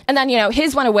then, you know,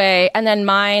 his went away, and then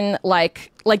mine,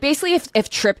 like basically if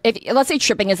let's say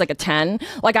tripping is like a 10,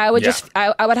 like I would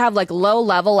I would have like low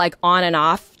level, like on and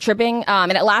off tripping.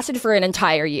 And it lasted for an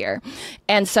entire year.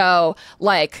 And so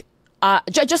like,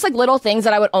 just like little things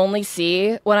that I would only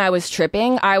see when I was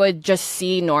tripping, I would just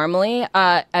see normally,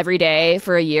 every day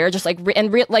for a year, just like,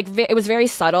 it was very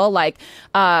subtle. Like,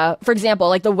 for example,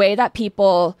 like the way that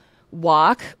people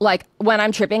walk, like when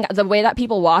I'm tripping, the way that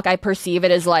people walk, I perceive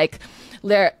it as like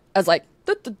they're as like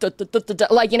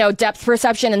like, you know, depth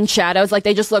perception and shadows, like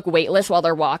they just look weightless while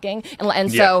they're walking,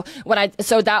 and so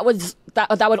that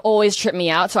would always trip me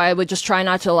out. So I would just try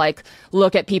not to like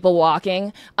look at people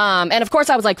walking. And of course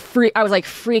I was like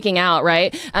freaking out,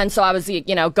 right? And so I was,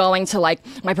 you know, going to like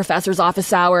my professor's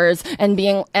office hours and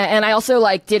and I also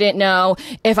like didn't know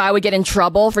if I would get in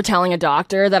trouble for telling a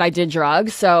doctor that I did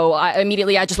drugs. So I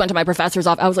just went to my professor's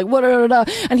office. I was like, what?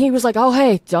 And he was like, oh,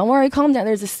 hey, don't worry, calm down.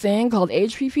 There's this thing called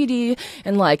HPPD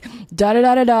and like da.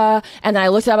 And then I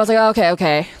looked it up. I was like,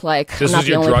 okay. Like, this I'm not was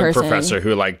the your only drug person. professor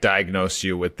who like diagnosed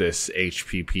you with this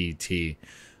HPPT.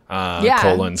 /Mel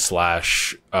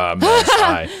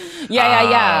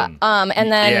Yeah.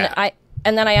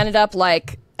 And then I ended up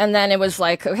like, and then it was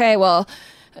like, okay, well,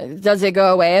 does it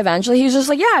go away eventually? He was just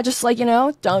like, yeah, just like, you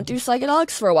know, don't do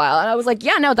psychedelics for a while. And I was like,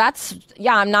 yeah, no,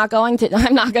 I'm not going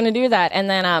to do that. And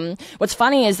then, what's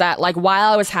funny is that like,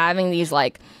 while I was having these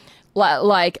and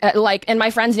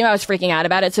my friends knew I was freaking out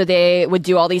about it, so they would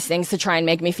do all these things to try and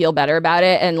make me feel better about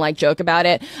it and like joke about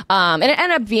it. And it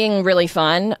ended up being really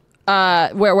fun,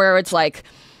 where it's like,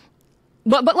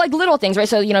 but like little things, right?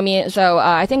 So, you know,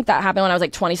 I think that happened when I was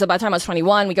like 20. So by the time I was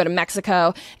 21, we go to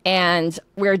Mexico, and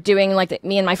we're doing like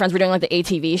me and my friends were doing like the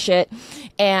ATV shit.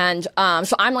 And,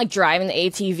 so I'm like driving the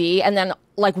ATV, and then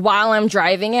like while I'm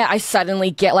driving it, I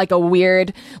suddenly get like a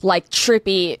weird, like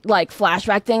trippy, like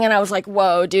flashback thing. And I was like,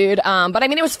 whoa, dude. But I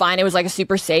mean, it was fine. It was like a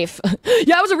super safe.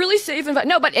 Yeah, it was a really safe.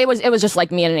 No, but it was just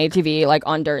like me and an ATV, like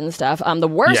on dirt and stuff. The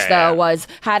worst though was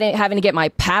having to get my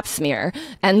pap smear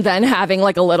and then having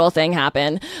like a little thing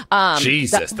happen.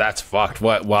 Jesus, that's fucked.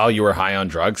 What, while you were high on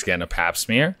drugs, getting a pap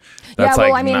smear? That's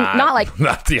like, I mean, not like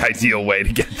not the ideal way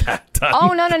to get that done.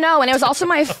 Oh, no. And it was also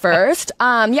my first.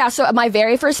 So my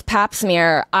very first pap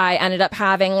smear, I ended up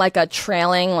having like a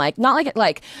trailing, like not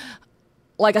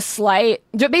like a slight,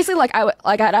 basically like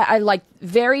I like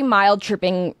very mild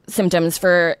tripping symptoms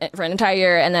for an entire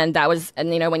year, and then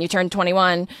you know, when you turn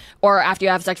 21 or after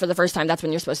you have sex for the first time, that's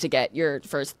when you're supposed to get your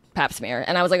first pap smear.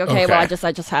 And I was like, okay. Well, I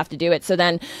just have to do it. So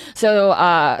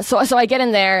I get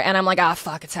in there, and I'm like,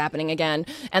 fuck, it's happening again.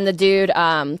 And the dude,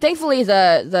 thankfully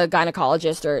the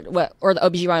gynecologist or the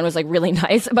OBGYN was like really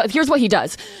nice, but here's what he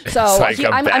does. So it's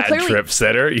like I'm clearly trip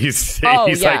setter. He's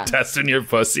like testing your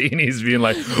pussy, and he's being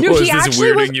like, is this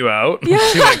weirding you out? Yeah.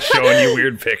 He's like showing you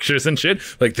weird pictures and shit.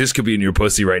 Like, this could be in your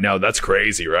pussy right now. That's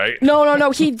crazy, right?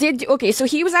 No. He did. Okay, so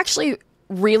he was actually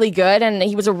really good, and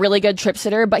he was a really good trip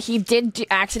sitter, but he did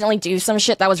accidentally do some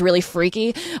shit that was really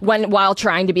freaky while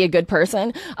trying to be a good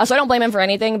person. So I don't blame him for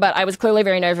anything, but I was clearly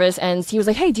very nervous, and he was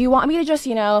like, hey, do you want me to just,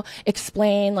 you know,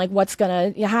 explain like what's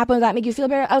gonna happen? Does that make you feel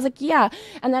better? I was like, yeah.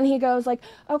 And then he goes like,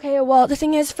 okay, well, the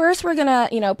thing is, first we're gonna,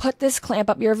 you know, put this clamp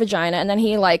up your vagina, and then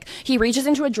he reaches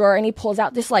into a drawer and he pulls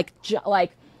out this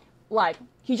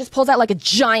he just pulls out like a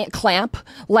giant clamp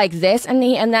like this, and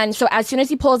then so as soon as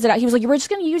he pulls it out, he was like, we're just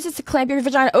gonna use this to clamp your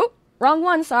vagina. Oh, wrong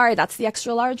one, sorry, that's the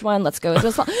extra large one, let's go with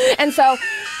this one. And so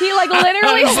he like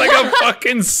literally it's like a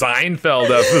fucking Seinfeld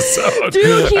episode.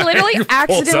 Dude, he literally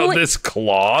pulls out this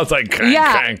claw. It's like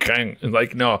clang.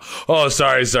 Like, no, oh,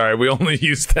 sorry, we only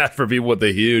use that for people with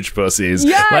the huge pussies.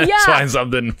 Let's find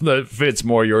something that fits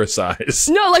more your size.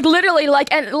 No, like literally,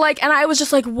 and I was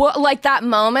just like, what? Like that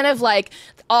moment of like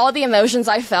all the emotions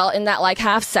I felt in that like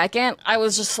half second, I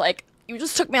was just like, you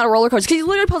just took me on a roller coaster, because he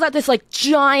literally pulls out this like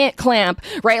giant clamp,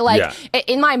 right? Like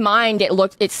in my mind,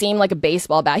 it seemed like a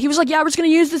baseball bat. He was like, yeah, we're just gonna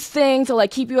use this thing to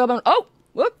like keep you up. And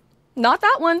whoop, not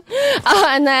that one.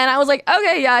 And then I was like,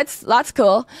 okay, yeah, that's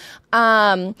cool.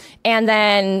 And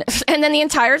then the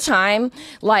entire time,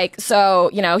 like, so,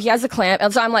 you know, he has a clamp,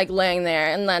 and so I'm like laying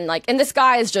there, and then like, and this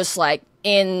guy is just like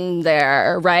in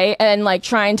there, right? And like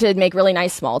trying to make really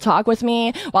nice small talk with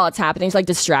me while it's happening to like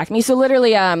distract me. So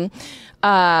literally,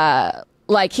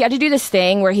 like he had to do this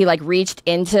thing where he like reached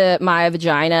into my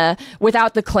vagina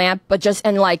without the clamp, but just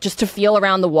to feel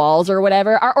around the walls or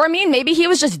whatever. Or I mean, maybe he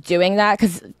was just doing that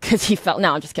because he felt.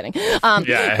 No, I'm just kidding.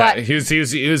 Yeah, but he was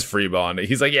freeballing.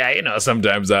 He's like, yeah,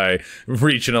 sometimes I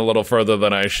reach in a little further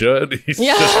than I should. He's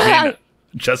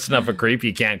just enough a creep.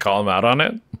 You can't call him out on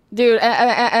it. Dude,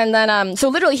 and then so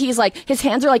literally he's like, his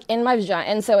hands are like in my vagina,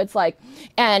 and so it's like,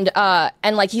 and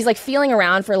like he's like feeling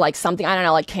around for like something, I don't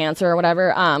know, like cancer or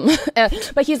whatever,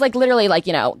 but he's like literally like,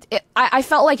 I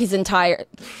felt like it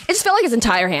just felt like his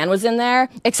entire hand was in there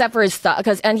except for his thumb,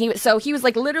 he was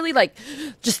like literally like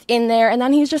just in there, and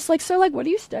then he's just like, so like, what are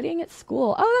you studying at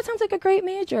school? Oh, that sounds like a great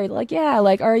major. Like, yeah,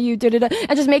 like, are you da-da-da,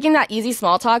 and just making that easy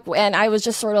small talk, and I was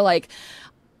just sort of like,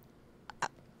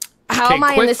 how am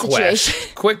I in this situation?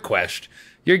 Quick question.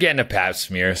 You're getting a pap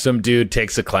smear. Some dude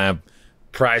takes a clamp,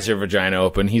 pries your vagina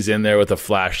open. He's in there with a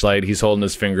flashlight. He's holding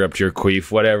his finger up to your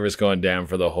queef, whatever's going down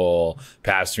for the whole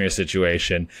pap smear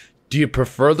situation. Do you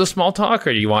prefer the small talk,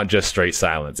 or do you want just straight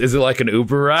silence? Is it like an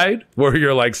Uber ride where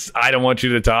you're like, I don't want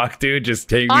you to talk, dude. Just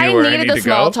take me where I need to go? I needed the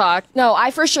small talk. No,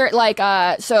 I for sure, like,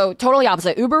 so totally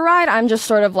opposite. Uber ride, I'm just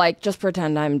sort of like, just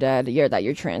pretend I'm dead.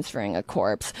 You're transferring a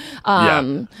corpse.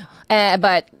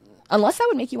 But unless that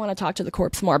would make you want to talk to the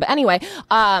corpse more. But anyway,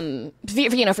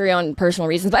 for your own personal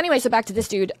reasons. But anyway, so back to this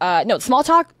dude. No, small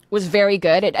talk was very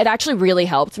good. It actually really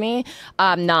helped me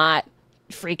not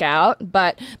freak out.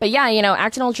 But yeah,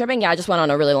 accidental tripping, I just went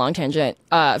on a really long tangent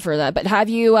for that. But have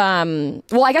you,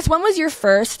 well, I guess when was your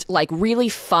first, like, really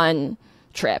fun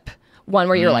trip? One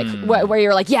where you're like, where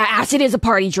you're like, yeah, acid is a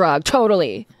party drug,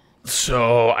 totally.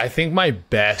 So I think my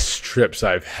best trips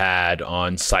I've had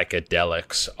on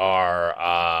psychedelics are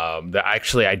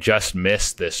actually I just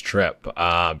missed this trip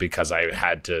because I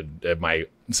had to, my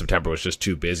September was just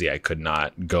too busy. I could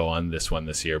not go on this one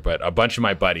this year, but a bunch of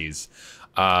my buddies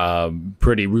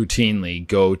pretty routinely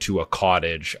go to a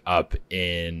cottage up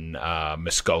in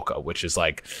Muskoka, which is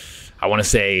like, I want to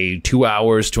say 2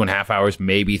 hours, 2.5 hours,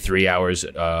 maybe 3 hours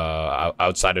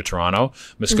outside of Toronto.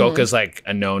 Muskoka is like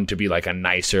known to be like a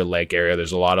nicer lake area.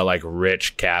 There's a lot of like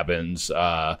rich cabins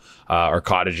or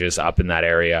cottages up in that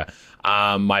area.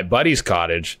 My buddy's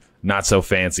cottage, not so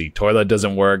fancy. Toilet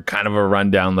doesn't work. Kind of a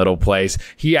rundown little place.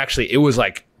 It was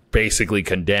like basically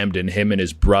condemned, and him and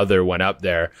his brother went up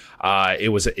there.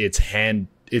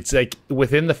 It's like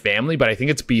within the family, but I think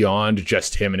it's beyond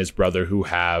just him and his brother who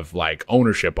have like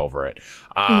ownership over it.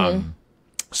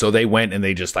 So they went and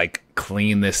they just like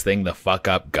cleaned this thing the fuck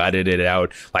up, gutted it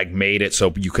out, like made it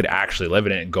so you could actually live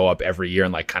in it and go up every year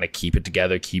and like kind of keep it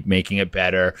together, keep making it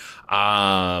better.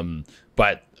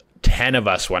 But 10 of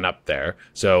us went up there.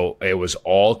 So it was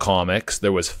all comics.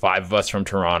 There was 5 of us from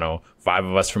Toronto, 5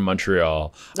 of us from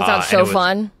Montreal. That sounds so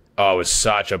fun. Oh, it was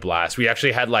such a blast. We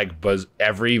actually had like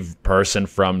every person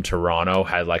from Toronto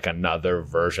had like another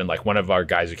version. Like one of our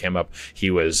guys who came up,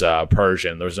 he was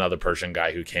Persian. There was another Persian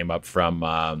guy who came up from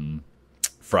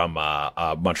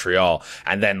Montreal,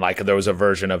 and then like there was a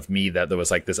version of me that there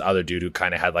was like this other dude who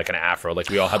kind of had like an afro. Like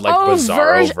we all had like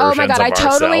bizarro versions. Oh my god, of I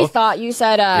totally thought you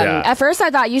said at first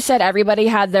I thought you said everybody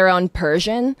had their own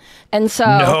Persian, and so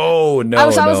I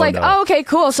was like, oh, okay,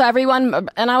 cool. So everyone,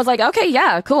 and I was like, okay,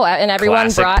 yeah, cool, and everyone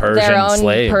Classic brought Persian their own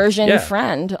slave. Persian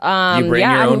friend. You bring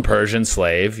your own Persian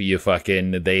slave. You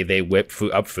fucking they whip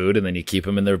up food, and then you keep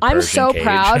them in their Persian I'm so cage.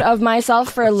 proud of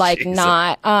myself for like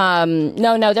not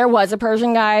no, there was a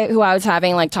Persian guy who I was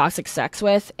having like toxic sex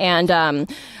with, and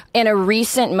in a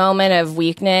recent moment of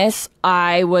weakness,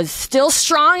 I was still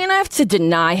strong enough to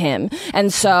deny him,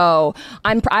 and so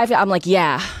I'm like,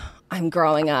 yeah, I'm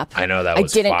growing up. I know that I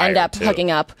was didn't fire end up too.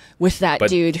 hooking up with that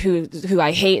dude who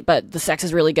I hate, but the sex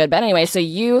is really good. But anyway, so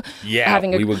you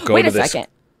having we would go wait to a this. second.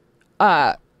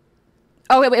 Was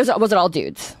it all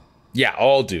dudes? Yeah,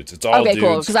 all dudes. It's all dudes. Okay,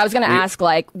 cool. Because I was gonna ask,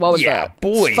 like, what was the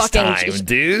boys fucking time,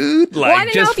 dude? Like, I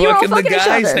didn't know just if you were all fucking the fucking each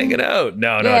guys other. hanging out.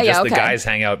 No, the guys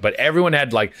hang out. But everyone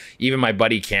had like, even my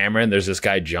buddy Cameron. There's this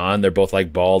guy John. They're both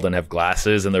like bald and have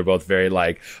glasses, and they're both very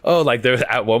like, there.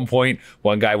 At one point,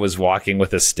 one guy was walking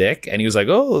with a stick, and he was like,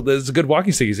 "Oh, this is a good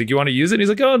walking stick." He's like, "You want to use it?" And he's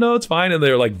like, "Oh no, it's fine." And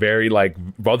they're like very like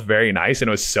both very nice, and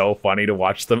it was so funny to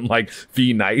watch them like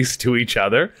be nice to each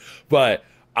other. But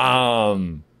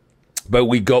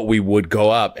we would go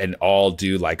up and all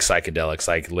do like psychedelics,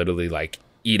 like literally like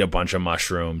eat a bunch of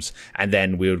mushrooms, and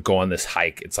then we would go on this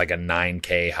hike. It's like a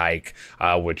 9K hike,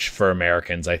 which for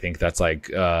Americans, I think that's like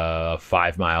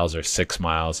 5 miles or 6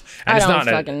 miles. And I don't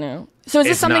fucking know. So is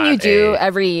this something you do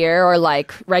every year or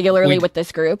like regularly with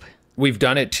this group? We've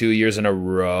done it 2 years in a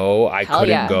row. I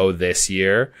couldn't go this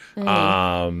year,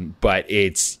 but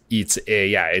it's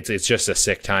just a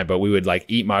sick time. But we would like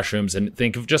eat mushrooms and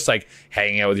think of just like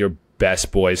hanging out with your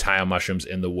best boys high on mushrooms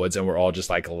in the woods, and we're all just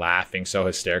like laughing so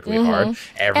hysterically hard.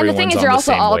 Everyone's and the thing is, on you're the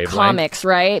also same all wavelength. comics,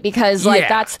 right? Because like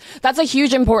that's a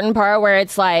huge important part where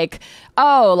it's like,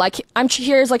 oh, like I'm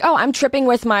tripping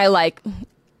with my like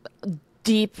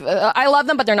deep I love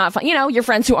them, but they're not fun, you know, your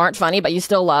friends who aren't funny but you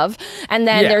still love, and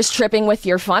then there's tripping with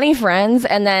your funny friends,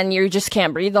 and then you just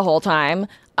can't breathe the whole time.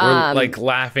 We're like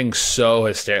laughing so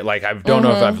hysterical. Like I don't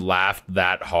know if I've laughed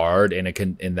that hard I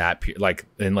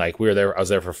was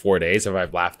there for 4 days. If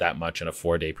I've laughed that much in a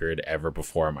 4-day period ever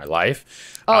before in my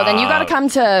life. Oh, then you got to come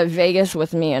to Vegas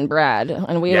with me and Brad,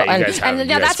 and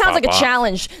that sounds like a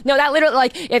challenge. No, that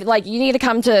literally if you need to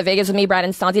come to Vegas with me, Brad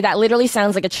and Stanti. That literally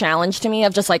sounds like a challenge to me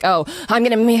of just like, oh,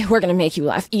 we're gonna make you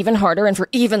laugh even harder and for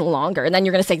even longer, and then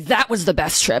you're gonna say that was the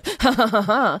best trip.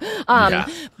 But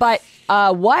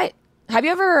what? Have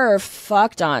you ever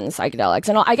fucked on psychedelics?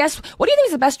 And I guess, what do you think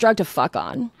is the best drug to fuck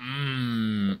on?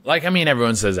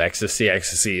 Everyone says ecstasy.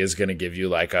 Ecstasy is going to give you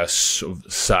like a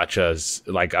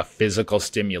physical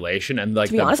stimulation, and like,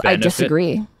 to be honest, I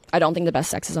disagree. I don't think the best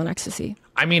sex is on ecstasy.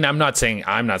 I mean, I'm not saying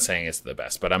it's the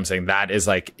best, but I'm saying that is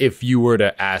like, if you were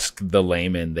to ask the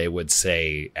layman, they would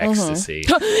say ecstasy.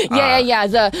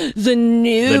 The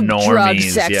noob drug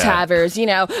sex havers, you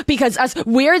know, because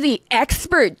we're the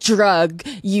expert drug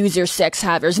user sex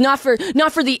havers, not for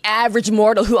the average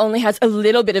mortal who only has a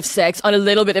little bit of sex on a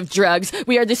little bit of drugs.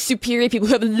 We are the superior people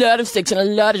who have a lot of sex and a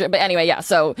lot of drugs. But anyway, yeah.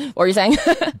 So what were you saying?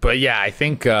 But yeah, I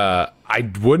think I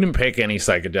wouldn't pick any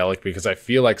psychedelic because I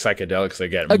feel like psychedelics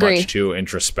get much too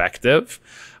introspective.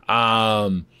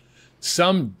 Some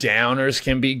downers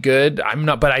can be good.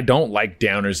 But I don't like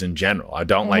downers in general. I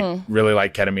don't really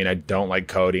like ketamine. I don't like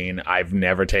codeine. I've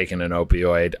never taken an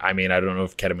opioid. I mean, I don't know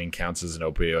if ketamine counts as an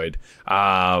opioid.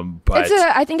 But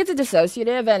I think it's a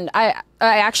dissociative, and I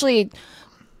actually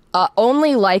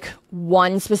only like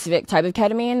one specific type of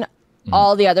ketamine.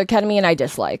 All the other ketamine I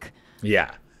dislike.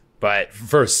 Yeah. But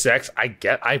for sex,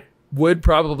 I would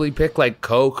probably pick like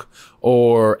coke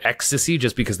or ecstasy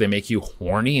just because they make you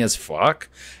horny as fuck.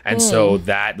 And so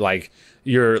that like,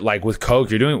 you're like with coke,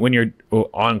 when you're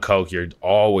on coke, you're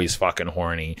always fucking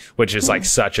horny, which is like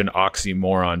such an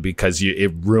oxymoron because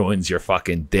it ruins your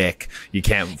fucking dick. You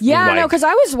can't. Yeah, no, because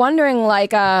I was wondering that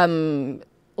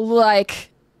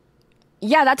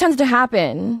tends to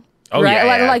happen. Oh, right?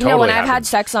 Yeah, like totally when happens. I've had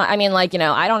sex on, I mean, like, you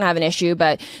know, I don't have an issue,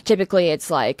 but typically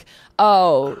it's like,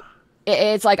 oh,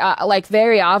 it's like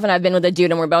very often I've been with a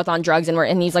dude and we're both on drugs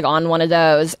and he's like on one of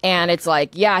those, and it's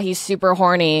like, yeah, he's super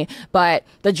horny, but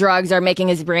the drugs are making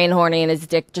his brain horny and his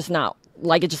dick just not,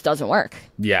 like, it just doesn't work.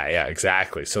 Yeah,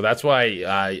 exactly. So that's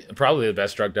why probably the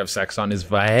best drug to have sex on is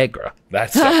Viagra.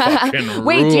 That's the fucking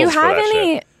Wait, rules do you for have that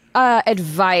any shit.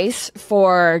 Advice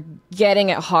for getting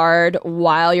it hard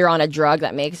while you're on a drug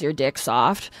that makes your dick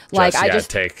soft? Like,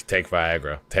 take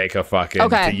Viagra. Take a fucking so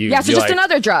just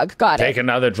another drug. Got it. Take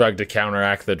another drug to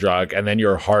counteract the drug, and then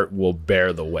your heart will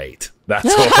bear the weight. That's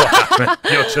what will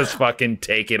happen. You'll just fucking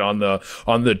take it on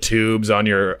the tubes, on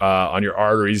your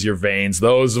arteries, your veins.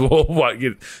 Those will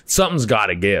something's got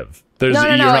to give.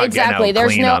 No, exactly.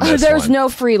 There's no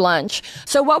free lunch.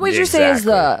 So what would you say is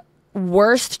the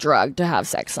worst drug to have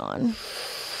sex on?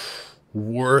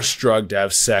 Worst drug to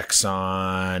have sex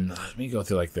on. Let me go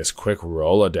through like this quick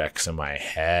Rolodex in my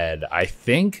head. I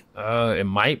think it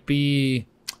might be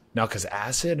no, because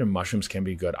acid and mushrooms can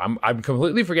be good. I'm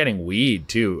completely forgetting weed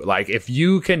too. Like, if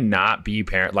you cannot be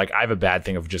paranoid, like I have a bad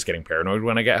thing of just getting paranoid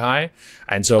when I get high,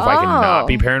 and so if I cannot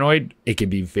be paranoid, it can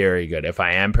be very good. If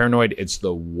I am paranoid, it's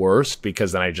the worst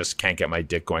because then I just can't get my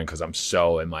dick going because I'm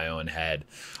so in my own head.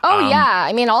 Yeah,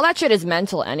 I mean, all that shit is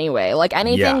mental anyway. Like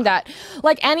anything that,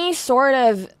 like any sort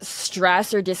of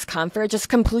stress or discomfort, just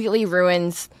completely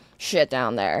ruins shit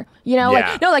down there. You know,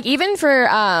 like even for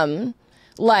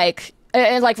like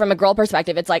from a girl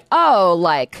perspective, it's like, oh,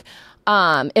 like,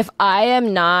 if I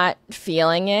am not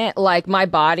feeling it, like my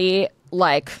body,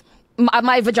 like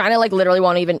my vagina, like literally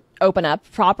won't even open up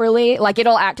properly. Like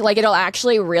it'll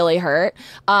actually really hurt,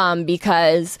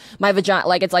 because my vagina,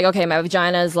 like, it's like, okay, my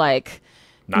vagina is like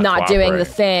not doing the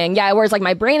thing. Yeah. Whereas like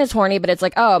my brain is horny, but it's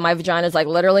like, oh, my vagina is like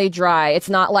literally dry. It's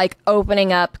not like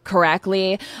opening up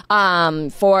correctly.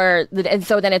 And so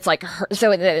then it's like,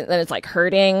 then it's like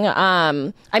hurting.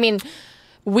 I mean,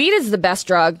 weed is the best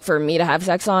drug for me to have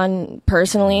sex on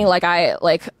personally. I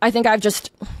think I've just,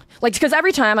 like, because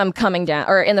every time I'm coming down,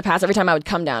 or in the past, every time I would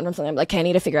come down from something, I'm like, okay, I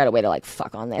need to figure out a way to like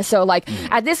fuck on this. So like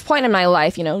at this point in my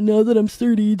life, you know, now that I'm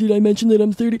 30, did I mention that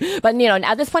I'm 30? But you know,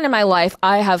 at this point in my life,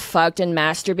 I have fucked and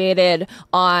masturbated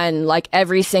on like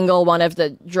every single one of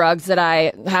the drugs that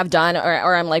I have done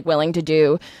or I'm like willing to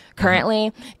do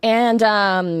currently. And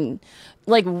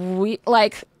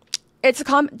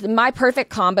my perfect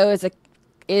combo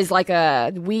is like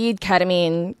a weed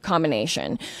ketamine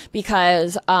combination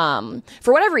because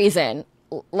for whatever reason,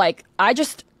 like I've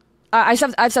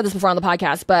said this before on the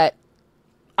podcast, but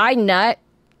I nut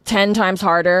 10 times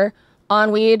harder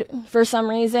on weed for some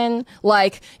reason,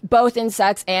 like both in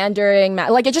sex and during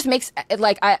like it just makes it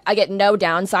like I get no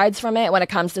downsides from it when it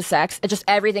comes to sex. It just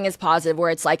everything is positive where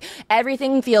it's like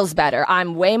everything feels better.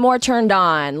 I'm way more turned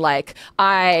on. Like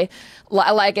it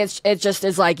just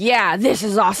is like, yeah, this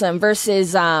is awesome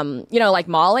versus like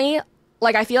Molly.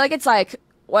 Like I feel like it's like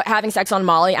having sex on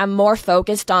Molly, I'm more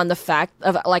focused on the fact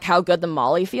of like how good the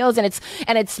Molly feels, and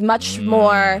it's much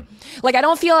more like I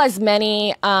don't feel as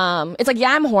many. It's like,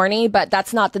 yeah, I'm horny, but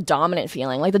that's not the dominant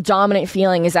feeling. Like the dominant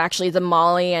feeling is actually the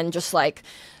Molly and just like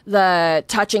the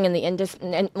touching and the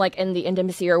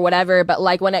intimacy or whatever. But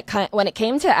like when it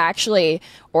came to actually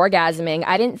orgasming,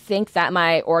 I didn't think that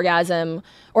my orgasm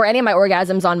or any of my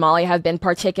orgasms on Molly have been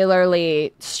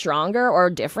particularly stronger or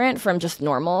different from just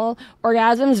normal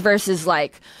orgasms versus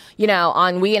like,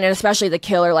 on weed, and especially the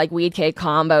killer like weed K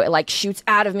combo. It like shoots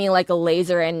out of me like a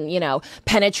laser and,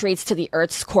 penetrates to the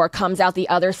earth's core, comes out the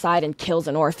other side and kills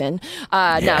an orphan.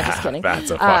 No, just kidding. That's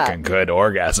a fucking good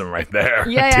orgasm right there.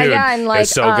 Yeah, Dude, yeah. And like,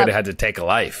 it's so good it had to take a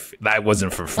life. That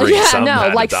wasn't for free. Yeah, Someone no,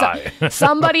 had like to die.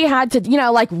 somebody had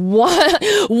to, like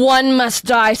one must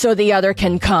die so the other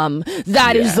can come.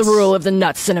 That is the rule of the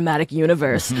Nuts cinematic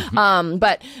universe.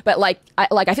 But like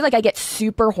I feel like I get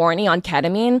super horny on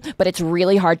ketamine, but it's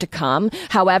really hard to come.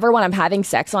 However, when I'm having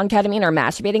sex on ketamine or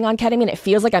masturbating on ketamine, it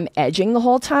feels like I'm edging the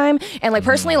whole time. And like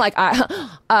personally, like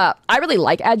I really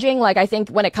like edging. Like I think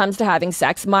when it comes to having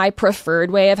sex, my preferred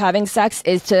way of having sex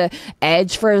is to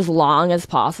edge for as long as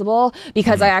possible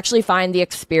because I actually find the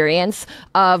experience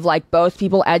of like both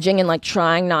people edging and like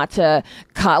trying not to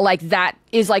cut, like that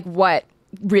is like what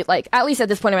like at least at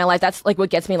this point in my life, that's like what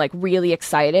gets me like really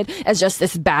excited, as just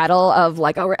this battle of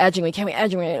like, oh, we're edging, we can't be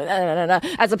edging,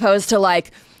 as opposed to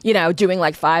like, doing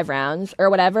like 5 rounds or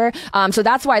whatever. So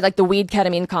that's why like the weed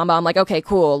ketamine combo, I'm like, okay,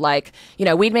 cool. Like,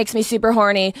 weed makes me super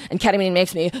horny and ketamine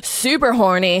makes me super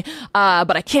horny.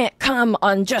 But I can't come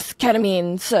on just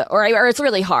ketamine. So, or it's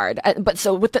really hard. But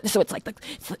so it's like,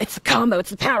 it's the combo, it's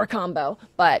the power combo.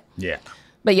 But yeah.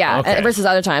 But yeah, Okay. versus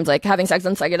other times, like having sex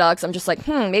on psychedelics, I'm just like,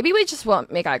 maybe we just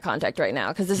won't make eye contact right now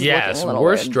because this is looking a little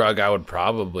worst weird. drug, I would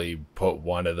probably put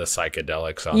one of the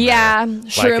psychedelics on Yeah, there.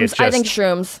 shrooms. I think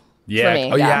shrooms. Yeah. For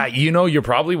me, Oh, yeah. You're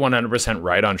probably 100%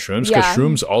 right on shrooms because Yeah.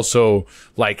 shrooms also,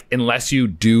 like, unless you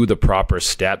do the proper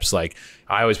steps, like,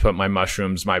 I always put my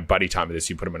mushrooms, my buddy taught me this,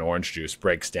 you put them in orange juice,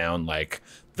 breaks down, like,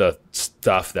 the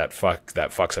stuff that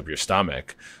fucks up your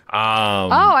stomach.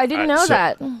 I didn't know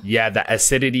that. Yeah, the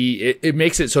acidity, it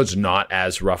makes it so it's not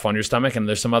as rough on your stomach. And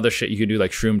there's some other shit you can do,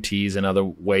 like shroom tea is another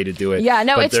way to do it. Yeah,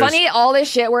 no, But it's funny, all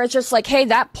this shit where it's just like, hey,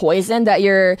 that poison that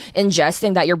you're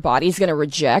ingesting that your body's going to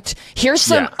reject, here's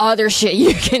some other shit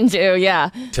you can do,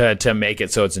 yeah. To make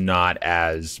it so it's not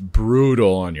as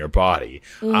brutal on your body.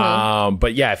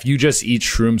 But yeah, if you just eat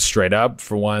shrooms straight up,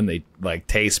 for one, they like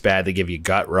taste bad, they give you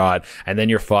gut rot, and then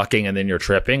you're fucking and then you're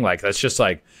tripping. Like, that's just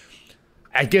like,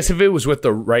 I guess if it was with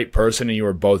the right person and you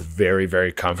were both very,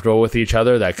 very comfortable with each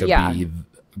other, that could be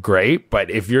great.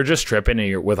 But if you're just tripping and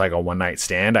you're with like a one night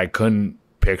stand, I couldn't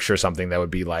picture something that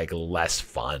would be like less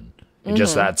fun.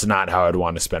 Just that's not how I'd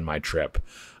want to spend my trip.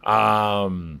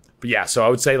 But yeah, so I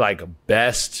would say like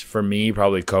best for me,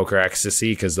 probably Coke or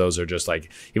ecstasy, because those are just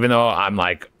like, even though I'm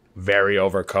like very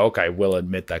over Coke, I will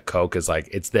admit that Coke is like,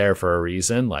 it's there for a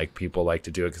reason. Like, people like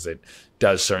to do it because it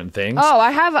does certain things. Oh,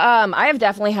 I have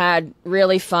definitely had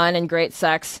really fun and great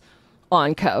sex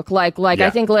on Coke. Like I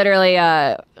think literally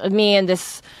me and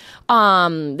this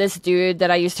dude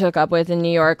that I used to hook up with in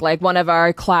New York, like one of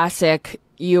our classic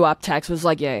U up texts was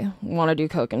like, yeah, want to do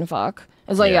Coke and fuck?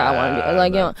 It's like, yeah, I want to do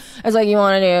like, it's like, you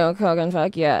want to do Coke and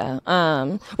fuck?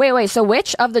 Yeah. Wait, so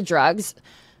which of the drugs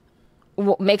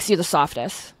makes you the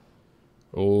softest?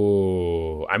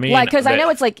 Oh, I mean, like, because I know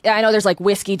it's like, I know there's like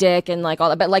whiskey dick and like all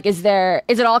that, but like, is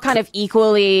it all kind of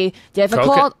equally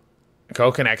difficult?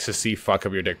 Coke and ecstasy fuck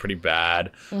up your dick pretty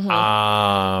bad.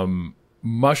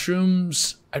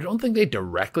 Mushrooms, I don't think they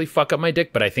directly fuck up my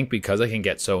dick, but I think because I can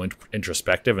get so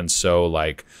introspective and so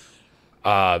like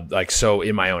so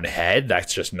in my own head,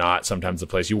 that's just not sometimes the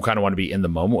place. You kind of want to be in the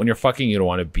moment when you're fucking. You don't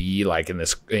want to be like in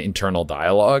this internal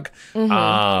dialogue.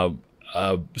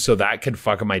 So that could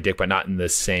fuck up my dick, but not in the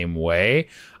same way.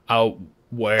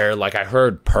 Where like I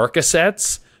heard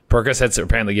Percocets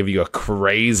apparently give you a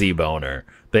crazy boner.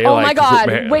 They my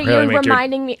god! Wait, you're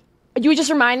reminding me. You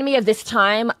just reminded me of this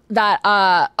time that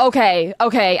okay.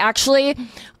 Actually,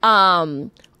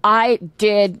 I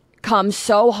did come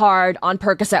so hard on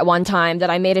Percocet one time that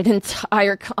I made an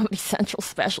entire Comedy Central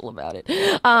special about it.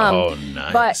 Oh,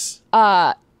 nice.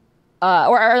 But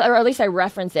or at least I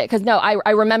referenced it because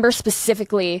I remember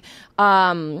specifically.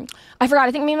 I forgot.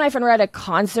 I think me and my friend were at a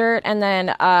concert, and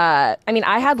then I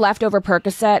had leftover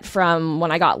Percocet from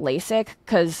when I got LASIK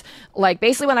because like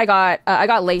basically when I got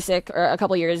LASIK a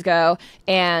couple years ago,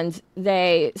 and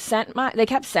they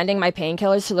kept sending my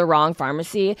painkillers to the wrong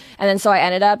pharmacy, and then so I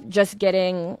ended up just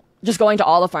going to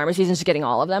all the pharmacies and just getting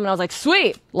all of them, and I was like,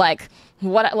 sweet, like.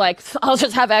 I'll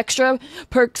just have extra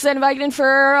Percocet and Vicodin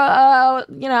for,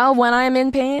 when I'm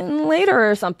in pain later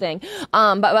or something.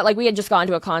 But like we had just gone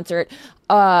to a concert,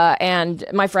 and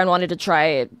my friend wanted to try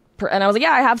it. And I was like,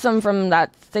 yeah, I have some from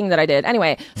that thing that I did.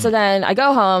 Anyway, so then I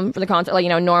go home for the concert,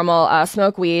 normal,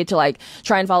 smoke weed to like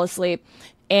try and fall asleep.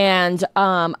 And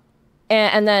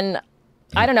then,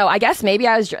 I don't know. I guess maybe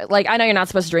I was like, I know you're not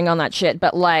supposed to drink on that shit,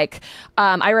 but like,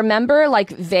 I remember like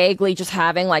vaguely just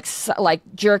having like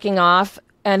jerking off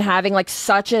and having like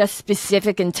such a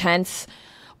specific, intense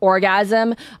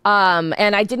orgasm.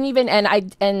 And I didn't even, and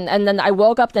then I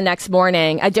woke up the next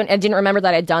morning. I didn't remember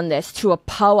that I'd done this to a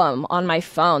poem on my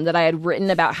phone that I had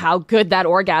written about how good that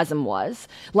orgasm was.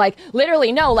 Like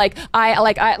literally, no, like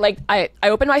I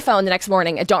opened my phone the next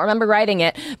morning. I don't remember writing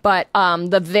it, but,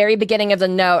 the very beginning of the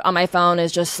note on my phone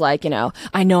is just like,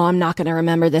 I know I'm not going to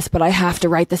remember this, but I have to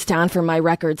write this down for my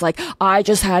records. Like I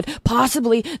just had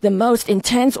possibly the most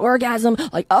intense orgasm,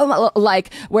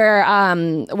 like, where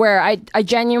I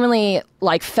genuinely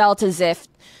like felt as if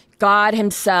God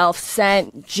himself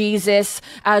sent Jesus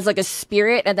as like a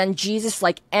spirit, and then Jesus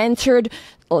like entered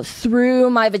through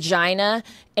my vagina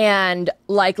and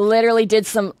like literally did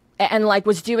some and like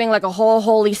was doing like a whole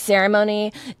holy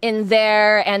ceremony in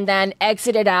there, and then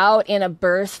exited out in a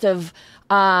burst of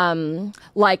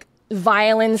like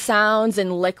violin sounds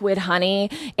and liquid honey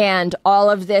and all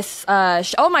of this.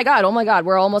 Oh my God,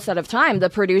 we're almost out of time. The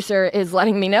producer is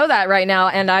letting me know that right now,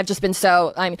 and I've just been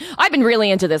I've been really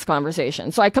into this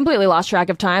conversation, so I completely lost track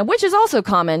of time, which is also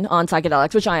common on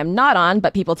psychedelics, which I am not on,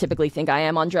 but people typically think I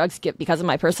am on drugs because of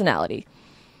my personality.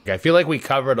 I feel like we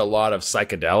covered a lot of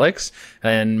psychedelics,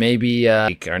 and maybe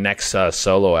our next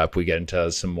solo ep we get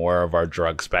into some more of our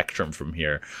drug spectrum from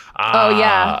here. Oh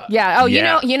yeah. Oh,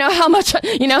 yeah. You know how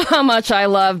much I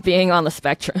love being on the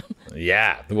spectrum.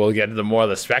 Yeah, we'll get into more of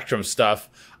the spectrum stuff.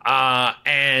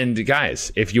 And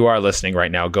guys, if you are listening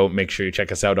right now, go make sure you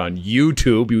check us out on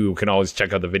YouTube. You can always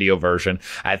check out the video version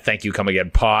at Thank You Come Again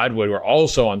Pod. We're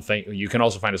also you can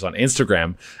also find us on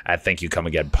Instagram at Thank You Come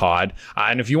Again Pod.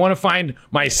 And if you want to find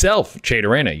myself, Che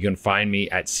Durena, you can find me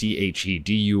at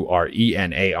CHEDURENA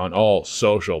on all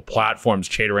social platforms,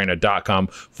 CheDurena.com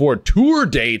for tour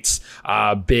dates.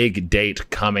 Big date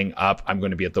coming up. I'm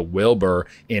going to be at the Wilbur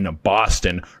in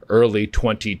Boston early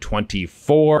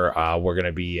 2024. We're going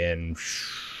to be in,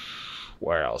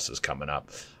 where else is coming up?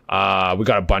 We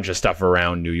got a bunch of stuff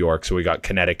around New York. So we got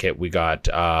Connecticut, we got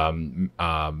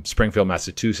Springfield,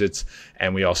 Massachusetts,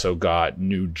 and we also got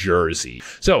New Jersey.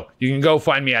 So you can go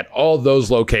find me at all those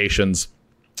locations.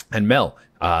 And Mel,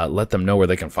 let them know where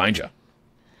they can find you.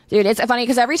 Dude, it's funny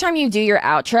because every time you do your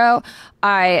outro,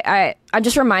 I'm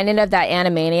just reminded of that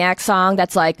Animaniac song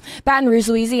that's like, Baton Rouge,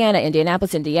 Louisiana,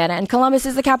 Indianapolis, Indiana, and Columbus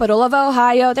is the capital of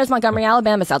Ohio. There's Montgomery,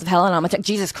 Alabama, south of Helena.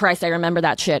 Jesus Christ, I remember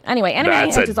that shit. Anyway,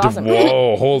 Animaniacs is awesome.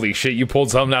 Whoa, holy shit, you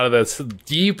pulled something out of this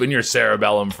deep in your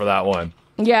cerebellum for that one.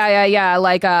 Yeah.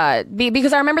 Like,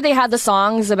 because I remember they had the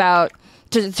songs about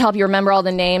to help you remember all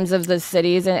the names of the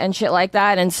cities and shit like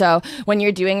that. And so when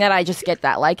you're doing that, I just get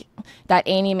that, like, that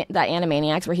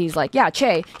Animaniacs where he's like, yeah,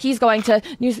 Che, he's going to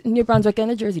New Brunswick and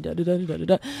New Jersey.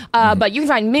 But you can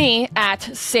find me at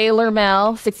Sailor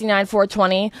Mel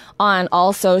 69420 on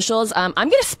all socials. I'm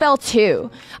going to spell too.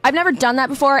 I've never done that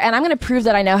before, and I'm going to prove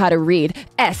that I know how to read.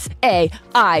 SAILORMEL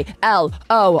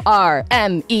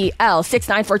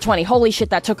 69420. Holy shit,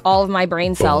 that took all of my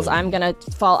brain cells. I'm going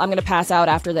to pass out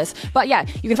after this. But yeah,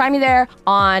 you can find me there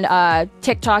on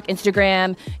TikTok,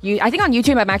 Instagram. I think on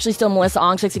YouTube I'm actually still Melissa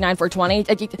Ong 69420.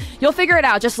 You'll figure it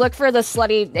out. Just look for the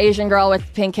slutty Asian girl with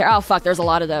pink hair. Oh fuck, there's a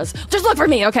lot of those. Just look for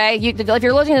me, okay? If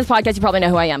you're listening to this podcast, you probably know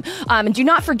who I am. And do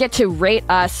not forget to rate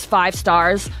us 5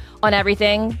 stars on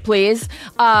everything, please.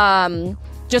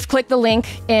 Just click the link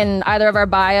in either of our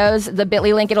bios, the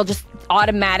bit.ly link. It'll just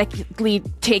automatically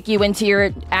take you into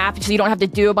your app, so you don't have to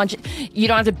do a bunch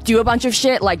of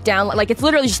shit like download. Like, it's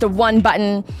literally just a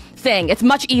 1-button thing. It's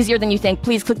much easier than you think.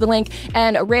 Please click the link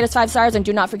and rate us 5 stars, and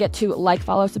do not forget to like,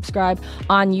 follow, subscribe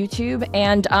on YouTube.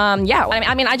 And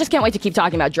I just can't wait to keep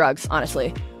talking about drugs,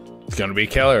 honestly. It's gonna be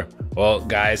killer. Well,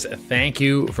 guys, thank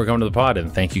you for coming to the pod,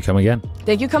 and thank you. Come again.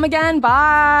 Thank you. Come again.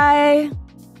 Bye.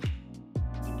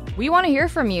 We want to hear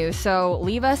from you, so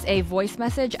leave us a voice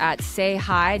message at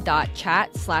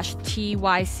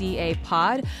sayhi.chat/TYCA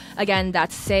pod. Again,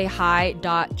 that's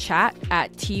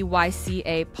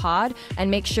sayhi.chat@TYCA pod,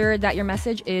 and make sure that your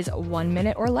message is 1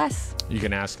 minute or less. You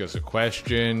can ask us a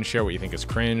question, share what you think is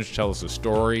cringe, tell us a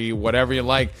story, whatever you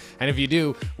like. And if you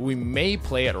do, we may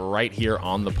play it right here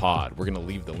on the pod. We're going to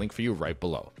leave the link for you right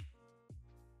below.